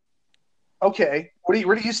 Okay,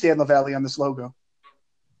 where do you stand, LaValle, on this logo?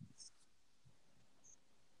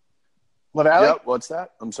 LaValle? Yep, what's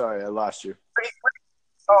that? I'm sorry, I lost you.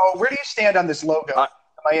 Oh, where do you stand on this logo?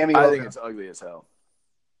 Miami I logo? think it's ugly as hell.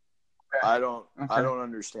 Okay. I don't Okay.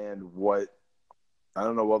 understand I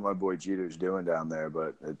don't know what my boy Jeter's doing down there,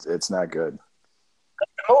 but it's not good.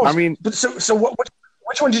 I mean, but so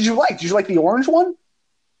which one did you like? Did you like the orange one?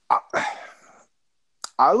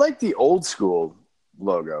 I like the old school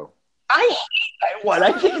logo. I hate that one.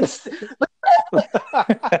 I think it's like,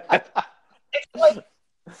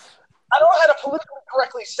 I don't know how to politically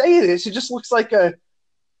correctly say this. It just looks like a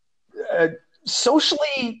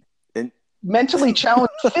socially, mentally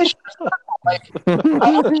challenged fish. Like,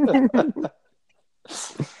 that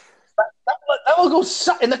logo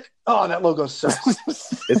sucks. That logo sucks.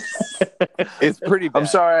 it's pretty bad. I'm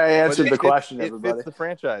sorry I answered the question, it everybody. fits the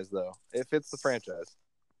franchise, though. It fits the franchise.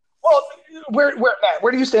 Well, Matt,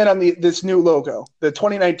 where do you stand on this new logo, the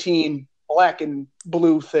 2019 black and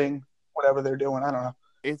blue thing, whatever they're doing? I don't know.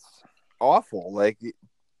 It's awful. Like,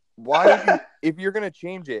 why? If you're gonna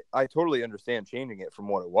change it, I totally understand changing it from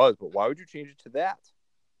what it was, but why would you change it to that?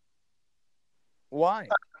 Why?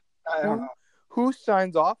 I don't know. Who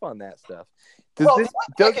signs off on that stuff?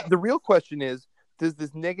 The real question is, does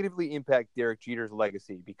this negatively impact Derek Jeter's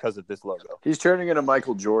legacy because of this logo? He's turning into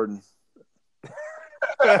Michael Jordan.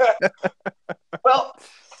 Well,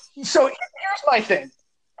 so here's my thing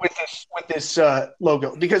with this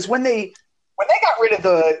logo, because when they got rid of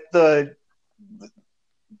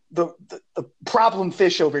the problem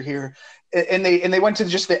fish over here, and they went to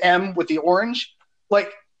just the M with the orange,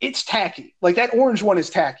 like, it's tacky. Like, that orange one is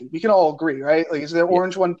tacky. We can all agree, right? Like, is the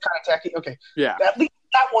orange one kind of tacky? Okay. Yeah. At least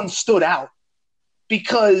that one stood out,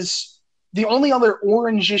 because the only other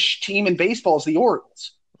orangish team in baseball is the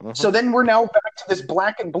Orioles. Mm-hmm. So then we're now back to this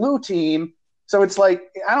black and blue team. So it's like,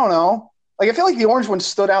 I don't know. Like, I feel like the orange one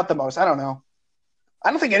stood out the most. I don't know. I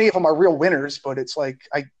don't think any of them are real winners, but it's like,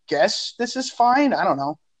 I guess this is fine. I don't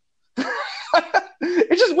know.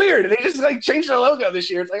 It's just weird. They just like changed their logo this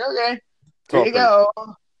year. It's like, okay, here you go.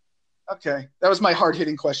 Okay. That was my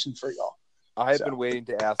hard-hitting question for y'all. I have been waiting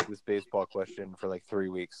to ask this baseball question for like 3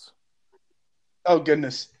 weeks. Oh,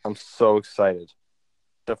 goodness. I'm so excited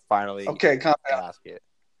to finally calm down. ask it.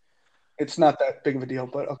 It's not that big of a deal,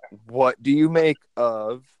 but okay. What do you make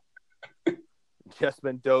of Jess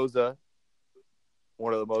Mendoza,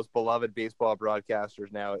 one of the most beloved baseball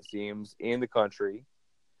broadcasters now, it seems, in the country,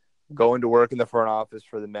 going to work in the front office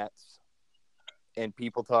for the Mets, and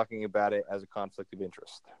people talking about it as a conflict of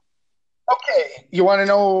interest? Okay. You want to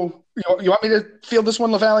know – you want me to field this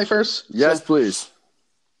one, LaValle, first? Yes, please.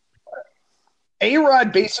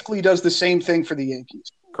 A-Rod basically does the same thing for the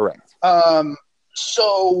Yankees. Correct.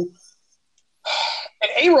 So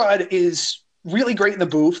and A-Rod is really great in the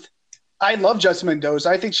booth. I love Jess Mendoza.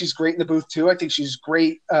 I think she's great in the booth too. I think she's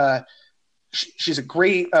great. She's a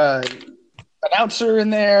great announcer in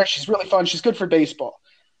there. She's really fun. She's good for baseball.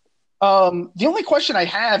 The only question I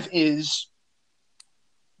have is,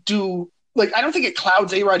 I don't think it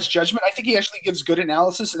clouds A-Rod's judgment. I think he actually gives good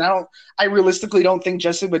analysis, and I realistically don't think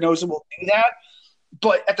Jess Mendoza will do that.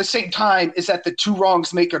 But at the same time, is that the two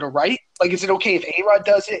wrongs make it a right? Like, is it okay if A-Rod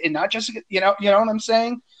does it and not Jessica? You know what I'm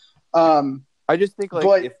saying? I just think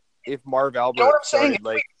if Marv Albert you know what I'm saying?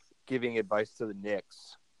 started giving advice to the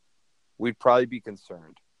Knicks, we'd probably be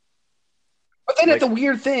concerned. But then at the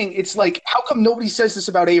weird thing, it's like, how come nobody says this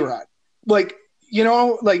about A-Rod? Like,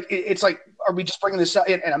 it's like, are we just bringing this up?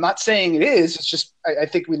 And I'm not saying it is. It's just I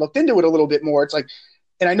think we looked into it a little bit more. It's like,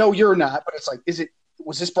 and I know you're not, but it's like,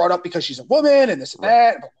 was this brought up because she's a woman and this and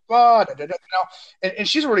that, blah, blah, blah, and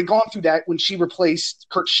she's already gone through that when she replaced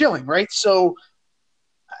Curt Schilling, right? So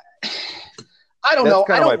I don't know.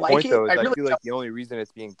 I don't like point, it. Though, is I feel like the only reason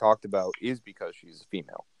it's being talked about is because she's a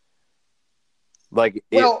female.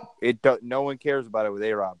 No one cares about it with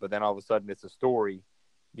A-Rod, but then all of a sudden it's a story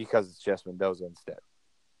because it's Jess Mendoza instead.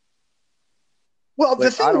 Well, the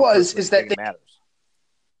thing is that it matters.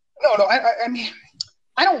 No, I mean,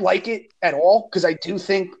 I don't like it at all, because I do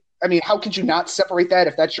think, I mean, how could you not separate that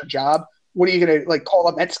if that's your job? What are you going to call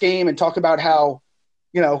a Mets game and talk about how,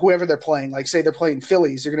 whoever they're playing, like say they're playing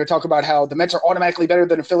Phillies, you're going to talk about how the Mets are automatically better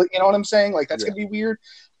than a Philly. You know what I'm saying? Like, that's going to be weird.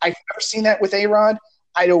 I've never seen that with A-Rod.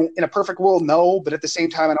 I don't, in a perfect world, no, but at the same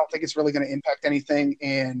time, I don't think it's really going to impact anything.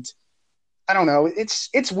 And I don't know.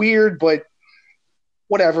 It's weird, but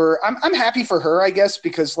whatever. I'm happy for her, I guess,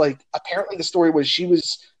 because apparently the story was she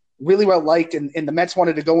was really well liked, and the Mets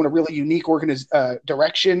wanted to go in a really unique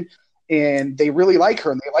direction, and they really like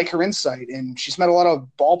her, and they like her insight, and she's met a lot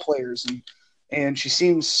of ball players, and she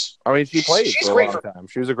seems. I mean, she played for a long time.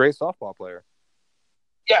 She was a great softball player.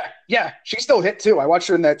 Yeah, she still hit too. I watched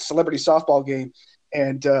her in that celebrity softball game,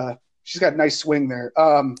 and she's got a nice swing there.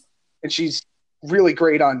 And she's really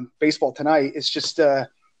great on Baseball Tonight. It's just,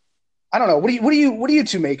 I don't know. What do you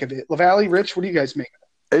two make of it? LaValle, Rich, what do you guys make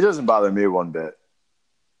of It doesn't bother me one bit.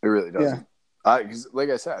 It really it? doesn't. Because, like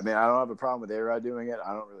I said, I mean, I don't have a problem with A-Rod doing it.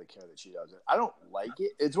 I don't really care that she does it. I don't like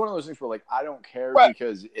it. It's one of those things where, like, I don't care Right.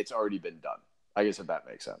 because it's already been done. I guess if that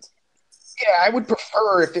makes sense. Yeah, I would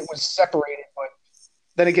prefer if it was separated, but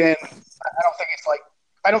then again,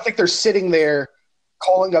 I don't think they're sitting there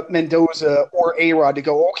calling up Mendoza or A-Rod to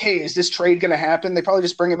go, okay, is this trade going to happen? They probably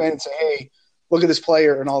just bring him in and say, hey, look at this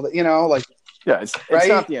player and all that, like. Yeah, it's Right?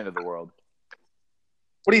 not the end of the world.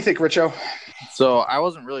 What do you think, Richo? So I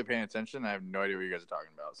wasn't really paying attention. I have no idea what you guys are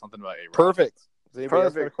talking about. Something about A-Rod. Perfect. Does anybody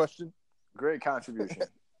else got a Perfect. question? Great contribution.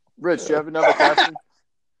 Rich, do you have another question?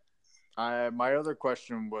 My other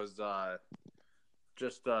question was it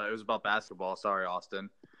was about basketball. Sorry, Austin.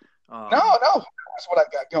 No, that's what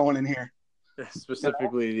I've got going in here.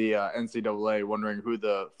 Specifically the NCAA, wondering who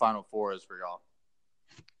the Final Four is for y'all.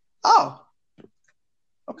 Oh,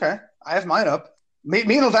 okay. I have mine up. Me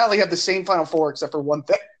and LaValle have the same Final Four except for one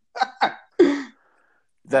thing.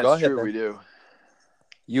 That's Go ahead, true, then. we do.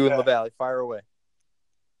 You and LaValle, fire away.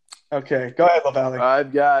 Okay, go ahead, LaValle.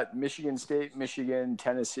 I've got Michigan State, Michigan,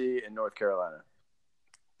 Tennessee, and North Carolina.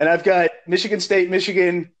 And I've got Michigan State,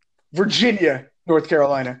 Michigan, Virginia, North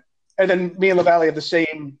Carolina. And then me and LaValle have the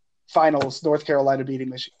same finals, North Carolina beating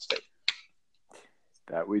Michigan State.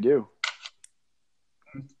 That we do.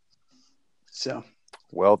 So,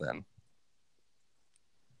 Well, then.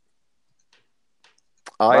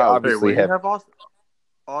 Wow, I Wait, obviously what do you have. have Austin?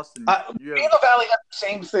 Austin, you me have and LaValle have the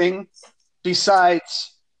same thing.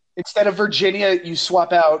 Besides, instead of Virginia, you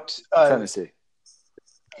swap out Tennessee.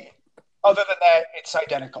 Other than that, it's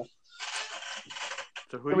identical.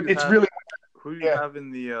 so who It's really who do you have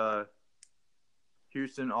in the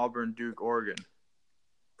Houston, Auburn, Duke, Oregon?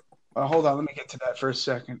 hold on, let me get to that for a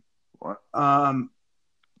second. What?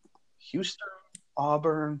 Houston,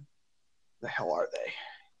 Auburn, the hell are they?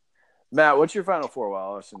 Matt, what's your Final Four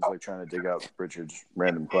while Austin's like trying to dig up Richard's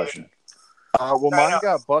random question? Well, mine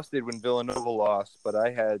got busted when Villanova lost, but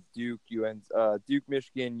I had Duke, Duke,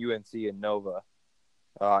 Michigan, UNC, and Nova.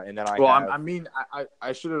 And then I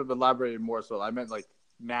should have elaborated more. So I meant like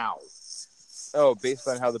now. Oh, based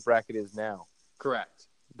on how the bracket is now. Correct.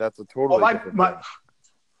 That's a totally different thing. Well,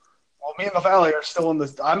 me and LaValle are still in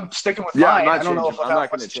the. I'm sticking with Yeah, mine. I'm I don't know if not LaValle going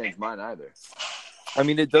to wants to change mine either. I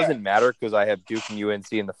mean, it doesn't matter because I have Duke and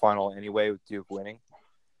UNC in the final anyway, with Duke winning.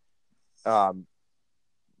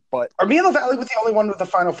 But Are me and LaValle with the only one with the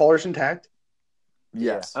Final Fours intact?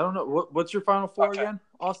 Yes. I don't know what's your Final Four again,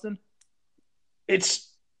 Austin?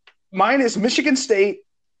 Mine is Michigan State,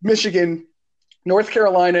 Michigan, North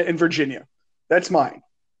Carolina, and Virginia. That's mine.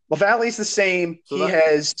 LaValle's the same. So he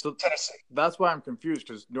has so Tennessee. That's why I'm confused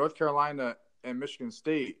because North Carolina and Michigan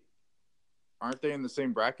State aren't they in the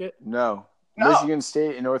same bracket? No. No. Michigan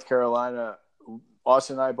State and North Carolina,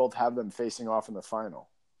 Austin and I both have them facing off in the final.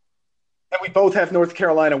 And we both have North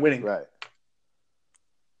Carolina winning. Right.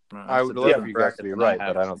 I would love for you guys to be right,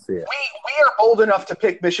 but I don't see it. We are bold enough to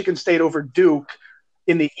pick Michigan State over Duke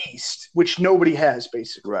in the East, which nobody has,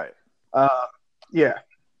 basically. Right. Yeah.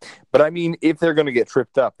 But I mean, if they're going to get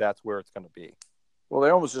tripped up, that's where it's going to be. Well, they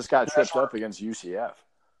almost just got tripped up against UCF.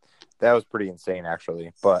 That was pretty insane,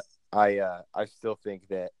 actually. But I still think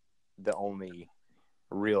that the only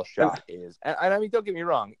real shot is, and I mean, don't get me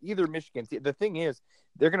wrong, either Michigan. The thing is,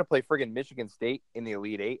 they're going to play friggin' Michigan State in the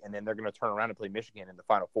Elite Eight, and then they're going to turn around and play Michigan in the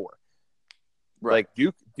Final Four. Right.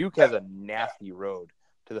 Like Duke has a nasty road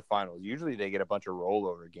to the finals. Usually, they get a bunch of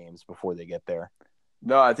rollover games before they get there.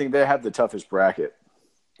 No, I think they have the toughest bracket.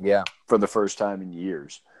 Yeah, for the first time in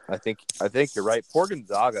years. I think you're right. Poor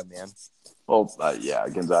Gonzaga, man. Well, yeah,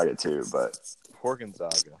 Gonzaga too, but Poor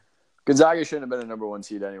Gonzaga. Gonzaga shouldn't have been a number one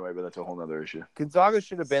seed anyway, but that's a whole other issue. Gonzaga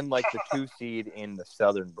should have been like the 2 seed in the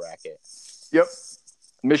Southern bracket. Yep.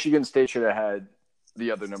 Michigan State should have had the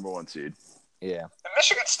other number one seed. Yeah. And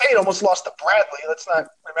Michigan State almost lost to Bradley. Let's not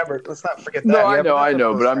forget that. No, Yeah, I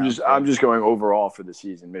know, but first round. I'm just going overall for the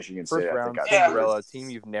season. Michigan State, First I round think, Cinderella, team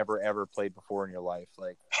you've never ever played before in your life.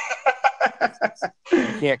 Like you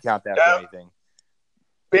can't count that for anything.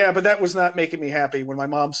 Yeah, but that was not making me happy when my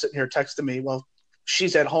mom's sitting here texting me. Well,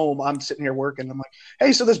 she's at home. I'm sitting here working. I'm like,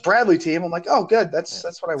 hey, so this Bradley team. I'm like, oh, good. That's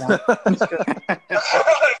what I want. That's good.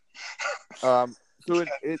 So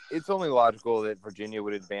it's only logical that Virginia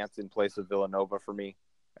would advance in place of Villanova for me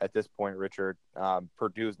at this point, Richard.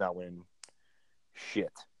 Purdue's not winning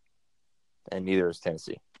shit, and neither is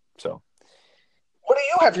Tennessee. So, what do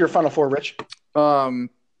you have for your Final Four, Rich? So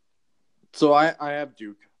I have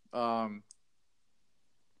Duke,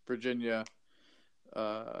 Virginia,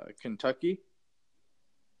 Kentucky,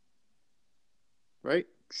 right?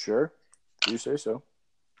 Sure. You say so.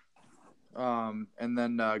 And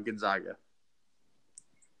then Gonzaga.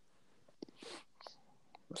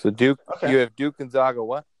 So Duke, Okay. you have Duke, Gonzaga,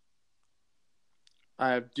 what?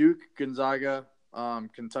 I have Duke, Gonzaga,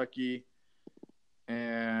 Kentucky,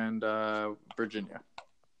 and Virginia.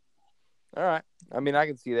 All right. I mean, I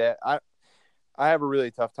can see that. I have a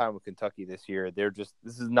really tough time with Kentucky this year. This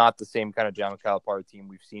is not the same kind of John Calipari team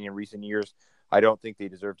we've seen in recent years. I don't think they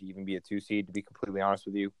deserve to even be a 2 seed, to be completely honest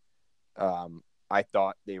with you. I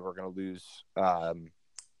thought they were going to lose. I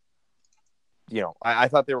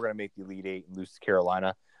thought they were going to make the Elite Eight and lose to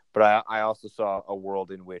Carolina, but I also saw a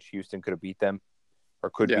world in which Houston could have beat them or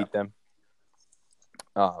could beat them.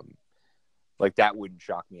 Like that wouldn't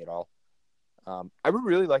shock me at all. I would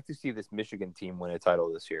really like to see this Michigan team win a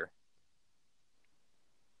title this year.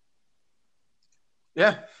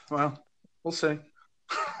 Yeah, well, we'll see.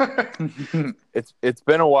 It's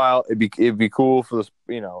been a while. It'd be cool for this.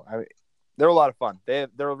 They're a lot of fun. They're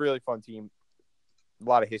a really fun team. A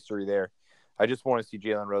lot of history there. I just want to see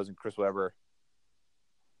Jalen Rose and Chris Webber.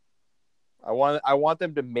 I want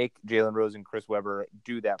them to make Jalen Rose and Chris Webber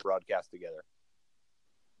do that broadcast together.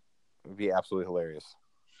 It would be absolutely hilarious.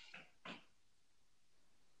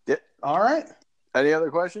 Yeah. All right. Any other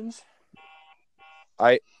questions?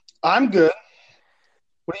 I'm good.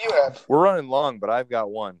 What do you have? We're running long, but I've got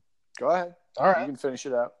one. Go ahead. All You right. can finish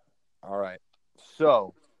it out. All right.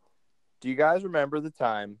 So, do you guys remember the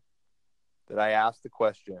time that I asked the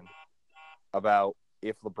question about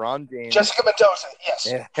if LeBron James Jessica Mendoza, yes.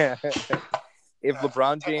 if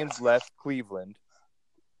LeBron James left Cleveland,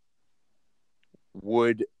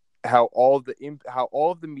 would how all of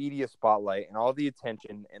the media spotlight and all the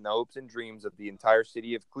attention and the hopes and dreams of the entire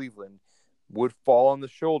city of Cleveland would fall on the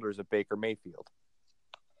shoulders of Baker Mayfield?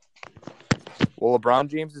 Well, LeBron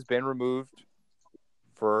James has been removed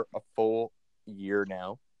for a full year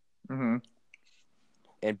now, Mm-hmm.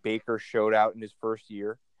 and Baker showed out in his first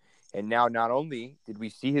year. And now not only did we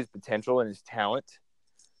see his potential and his talent,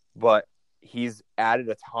 but he's added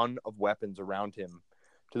a ton of weapons around him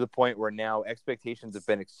to the point where now expectations have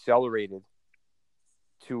been accelerated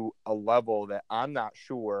to a level that I'm not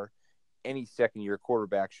sure any second-year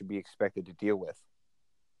quarterback should be expected to deal with.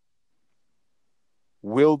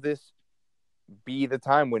 Will this be the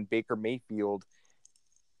time when Baker Mayfield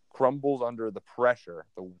crumbles under the pressure,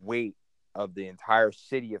 the weight of the entire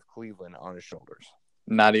city of Cleveland on his shoulders?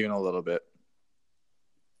 Not even a little bit.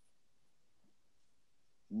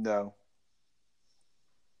 No.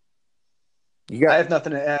 I have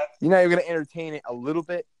nothing to add. You're not even going to entertain it a little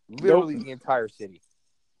bit? Literally the entire city.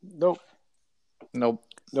 Nope. Nope.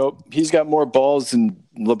 He's got more balls than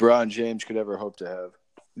LeBron James could ever hope to have.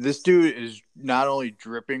 This dude is not only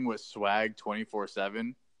dripping with swag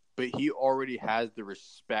 24/7, but he already has the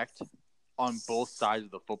respect on both sides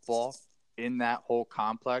of the football in that whole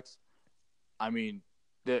complex. I mean,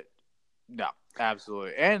 no,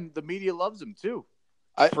 absolutely. And the media loves him too.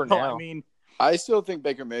 For now. I mean, I still think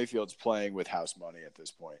Baker Mayfield's playing with house money at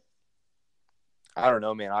this point. I don't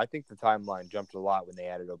know, man. I think the timeline jumped a lot when they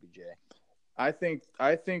added OBJ. I think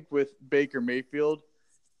with Baker Mayfield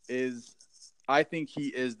I think he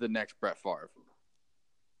is the next Brett Favre.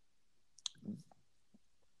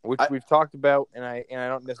 Which we've talked about, and I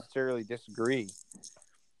don't necessarily disagree.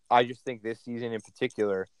 I just think this season in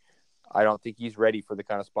particular, I don't think he's ready for the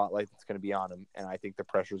kind of spotlight that's going to be on him, and I think the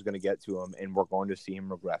pressure is going to get to him, and we're going to see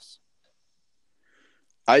him regress.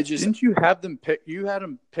 Didn't you have them pick? You had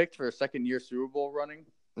him picked for a second-year Super Bowl running.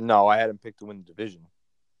 No, I had him picked to win the division.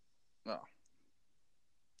 Oh,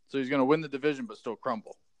 so he's going to win the division, but still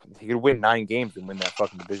crumble. He could win 9 games and win that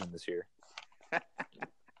fucking division this year.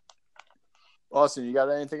 Austin, you got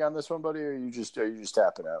anything on this one, buddy, or are you just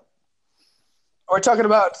tapping out? We're talking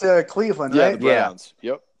about Cleveland, Yeah, right? the Browns.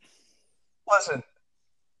 Yep. Listen,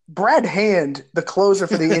 Brad Hand, the closer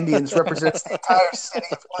for the Indians, represents the entire city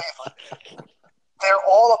of Cleveland. They're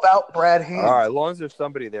all about Brad Hand. All right, as long as there's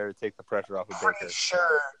somebody there to take the pressure off of Pretty Baker.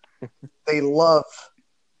 sure they love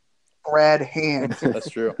Brad Hand. That's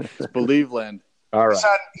true. It's Believe Land. All right.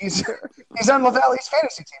 He's on LaValle's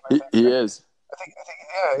fantasy team, I think. He is. I think,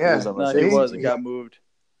 yeah. He is on No, the he same was. team. It got moved.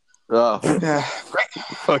 Oh, Yeah, great.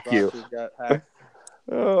 Fuck you. Rosters got hacked.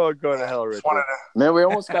 Oh, go to hell, Richard. Just wanted to. man, we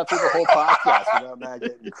almost got through the whole podcast without Matt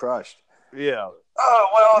getting crushed. Yeah. Oh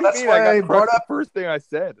well, What that's do you mean? why I got brought crushed up. the first thing I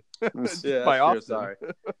said. Yeah, My that's true. option.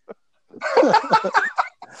 Sorry.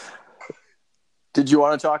 Did you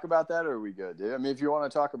want to talk about that, or are we good? Dude? I mean, if you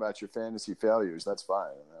want to talk about your fantasy failures, that's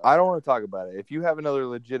fine. I don't want to talk about it. If you have another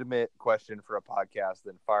legitimate question for a podcast,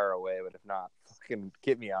 then fire away. But if not, fucking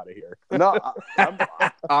get me out of here. No,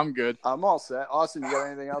 I'm good. I'm all set. Austin, you got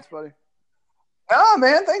anything else, buddy? No,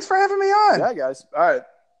 man. Thanks for having me on. Yeah, guys. All right.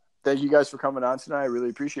 Thank you guys for coming on tonight. I really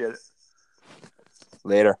appreciate it.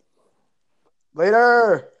 Later.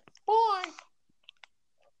 Later.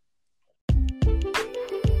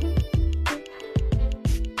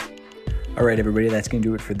 All right, everybody, that's going to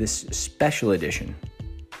do it for this special edition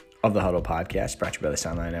of the Huddle Podcast, brought to you by the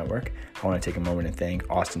Sideline Network. I want to take a moment and thank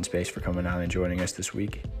Austin Space for coming on and joining us this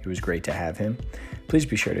week. It was great to have him. Please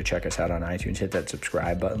be sure to check us out on iTunes, hit that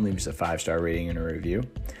subscribe button, leave us a 5-star rating and a review.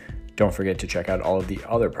 Don't forget to check out all of the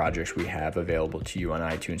other projects we have available to you on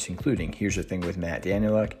iTunes, including Here's the Thing with Matt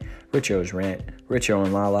Danieluk, Rich O's Rant, Rich O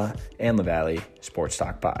and Lala, and LaValley Sports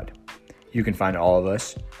Talk Pod. You can find all of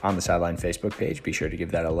us on the Sideline Facebook page. Be sure to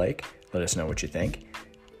give that a like. Let us know what you think.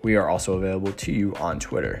 We are also available to you on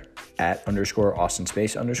Twitter at _Austin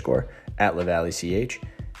Space _ at LaValleyCH,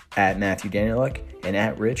 at Matthew Danieluk, and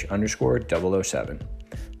at Rich _007.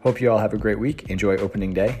 Hope you all have a great week. Enjoy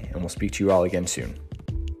opening day, and we'll speak to you all again soon.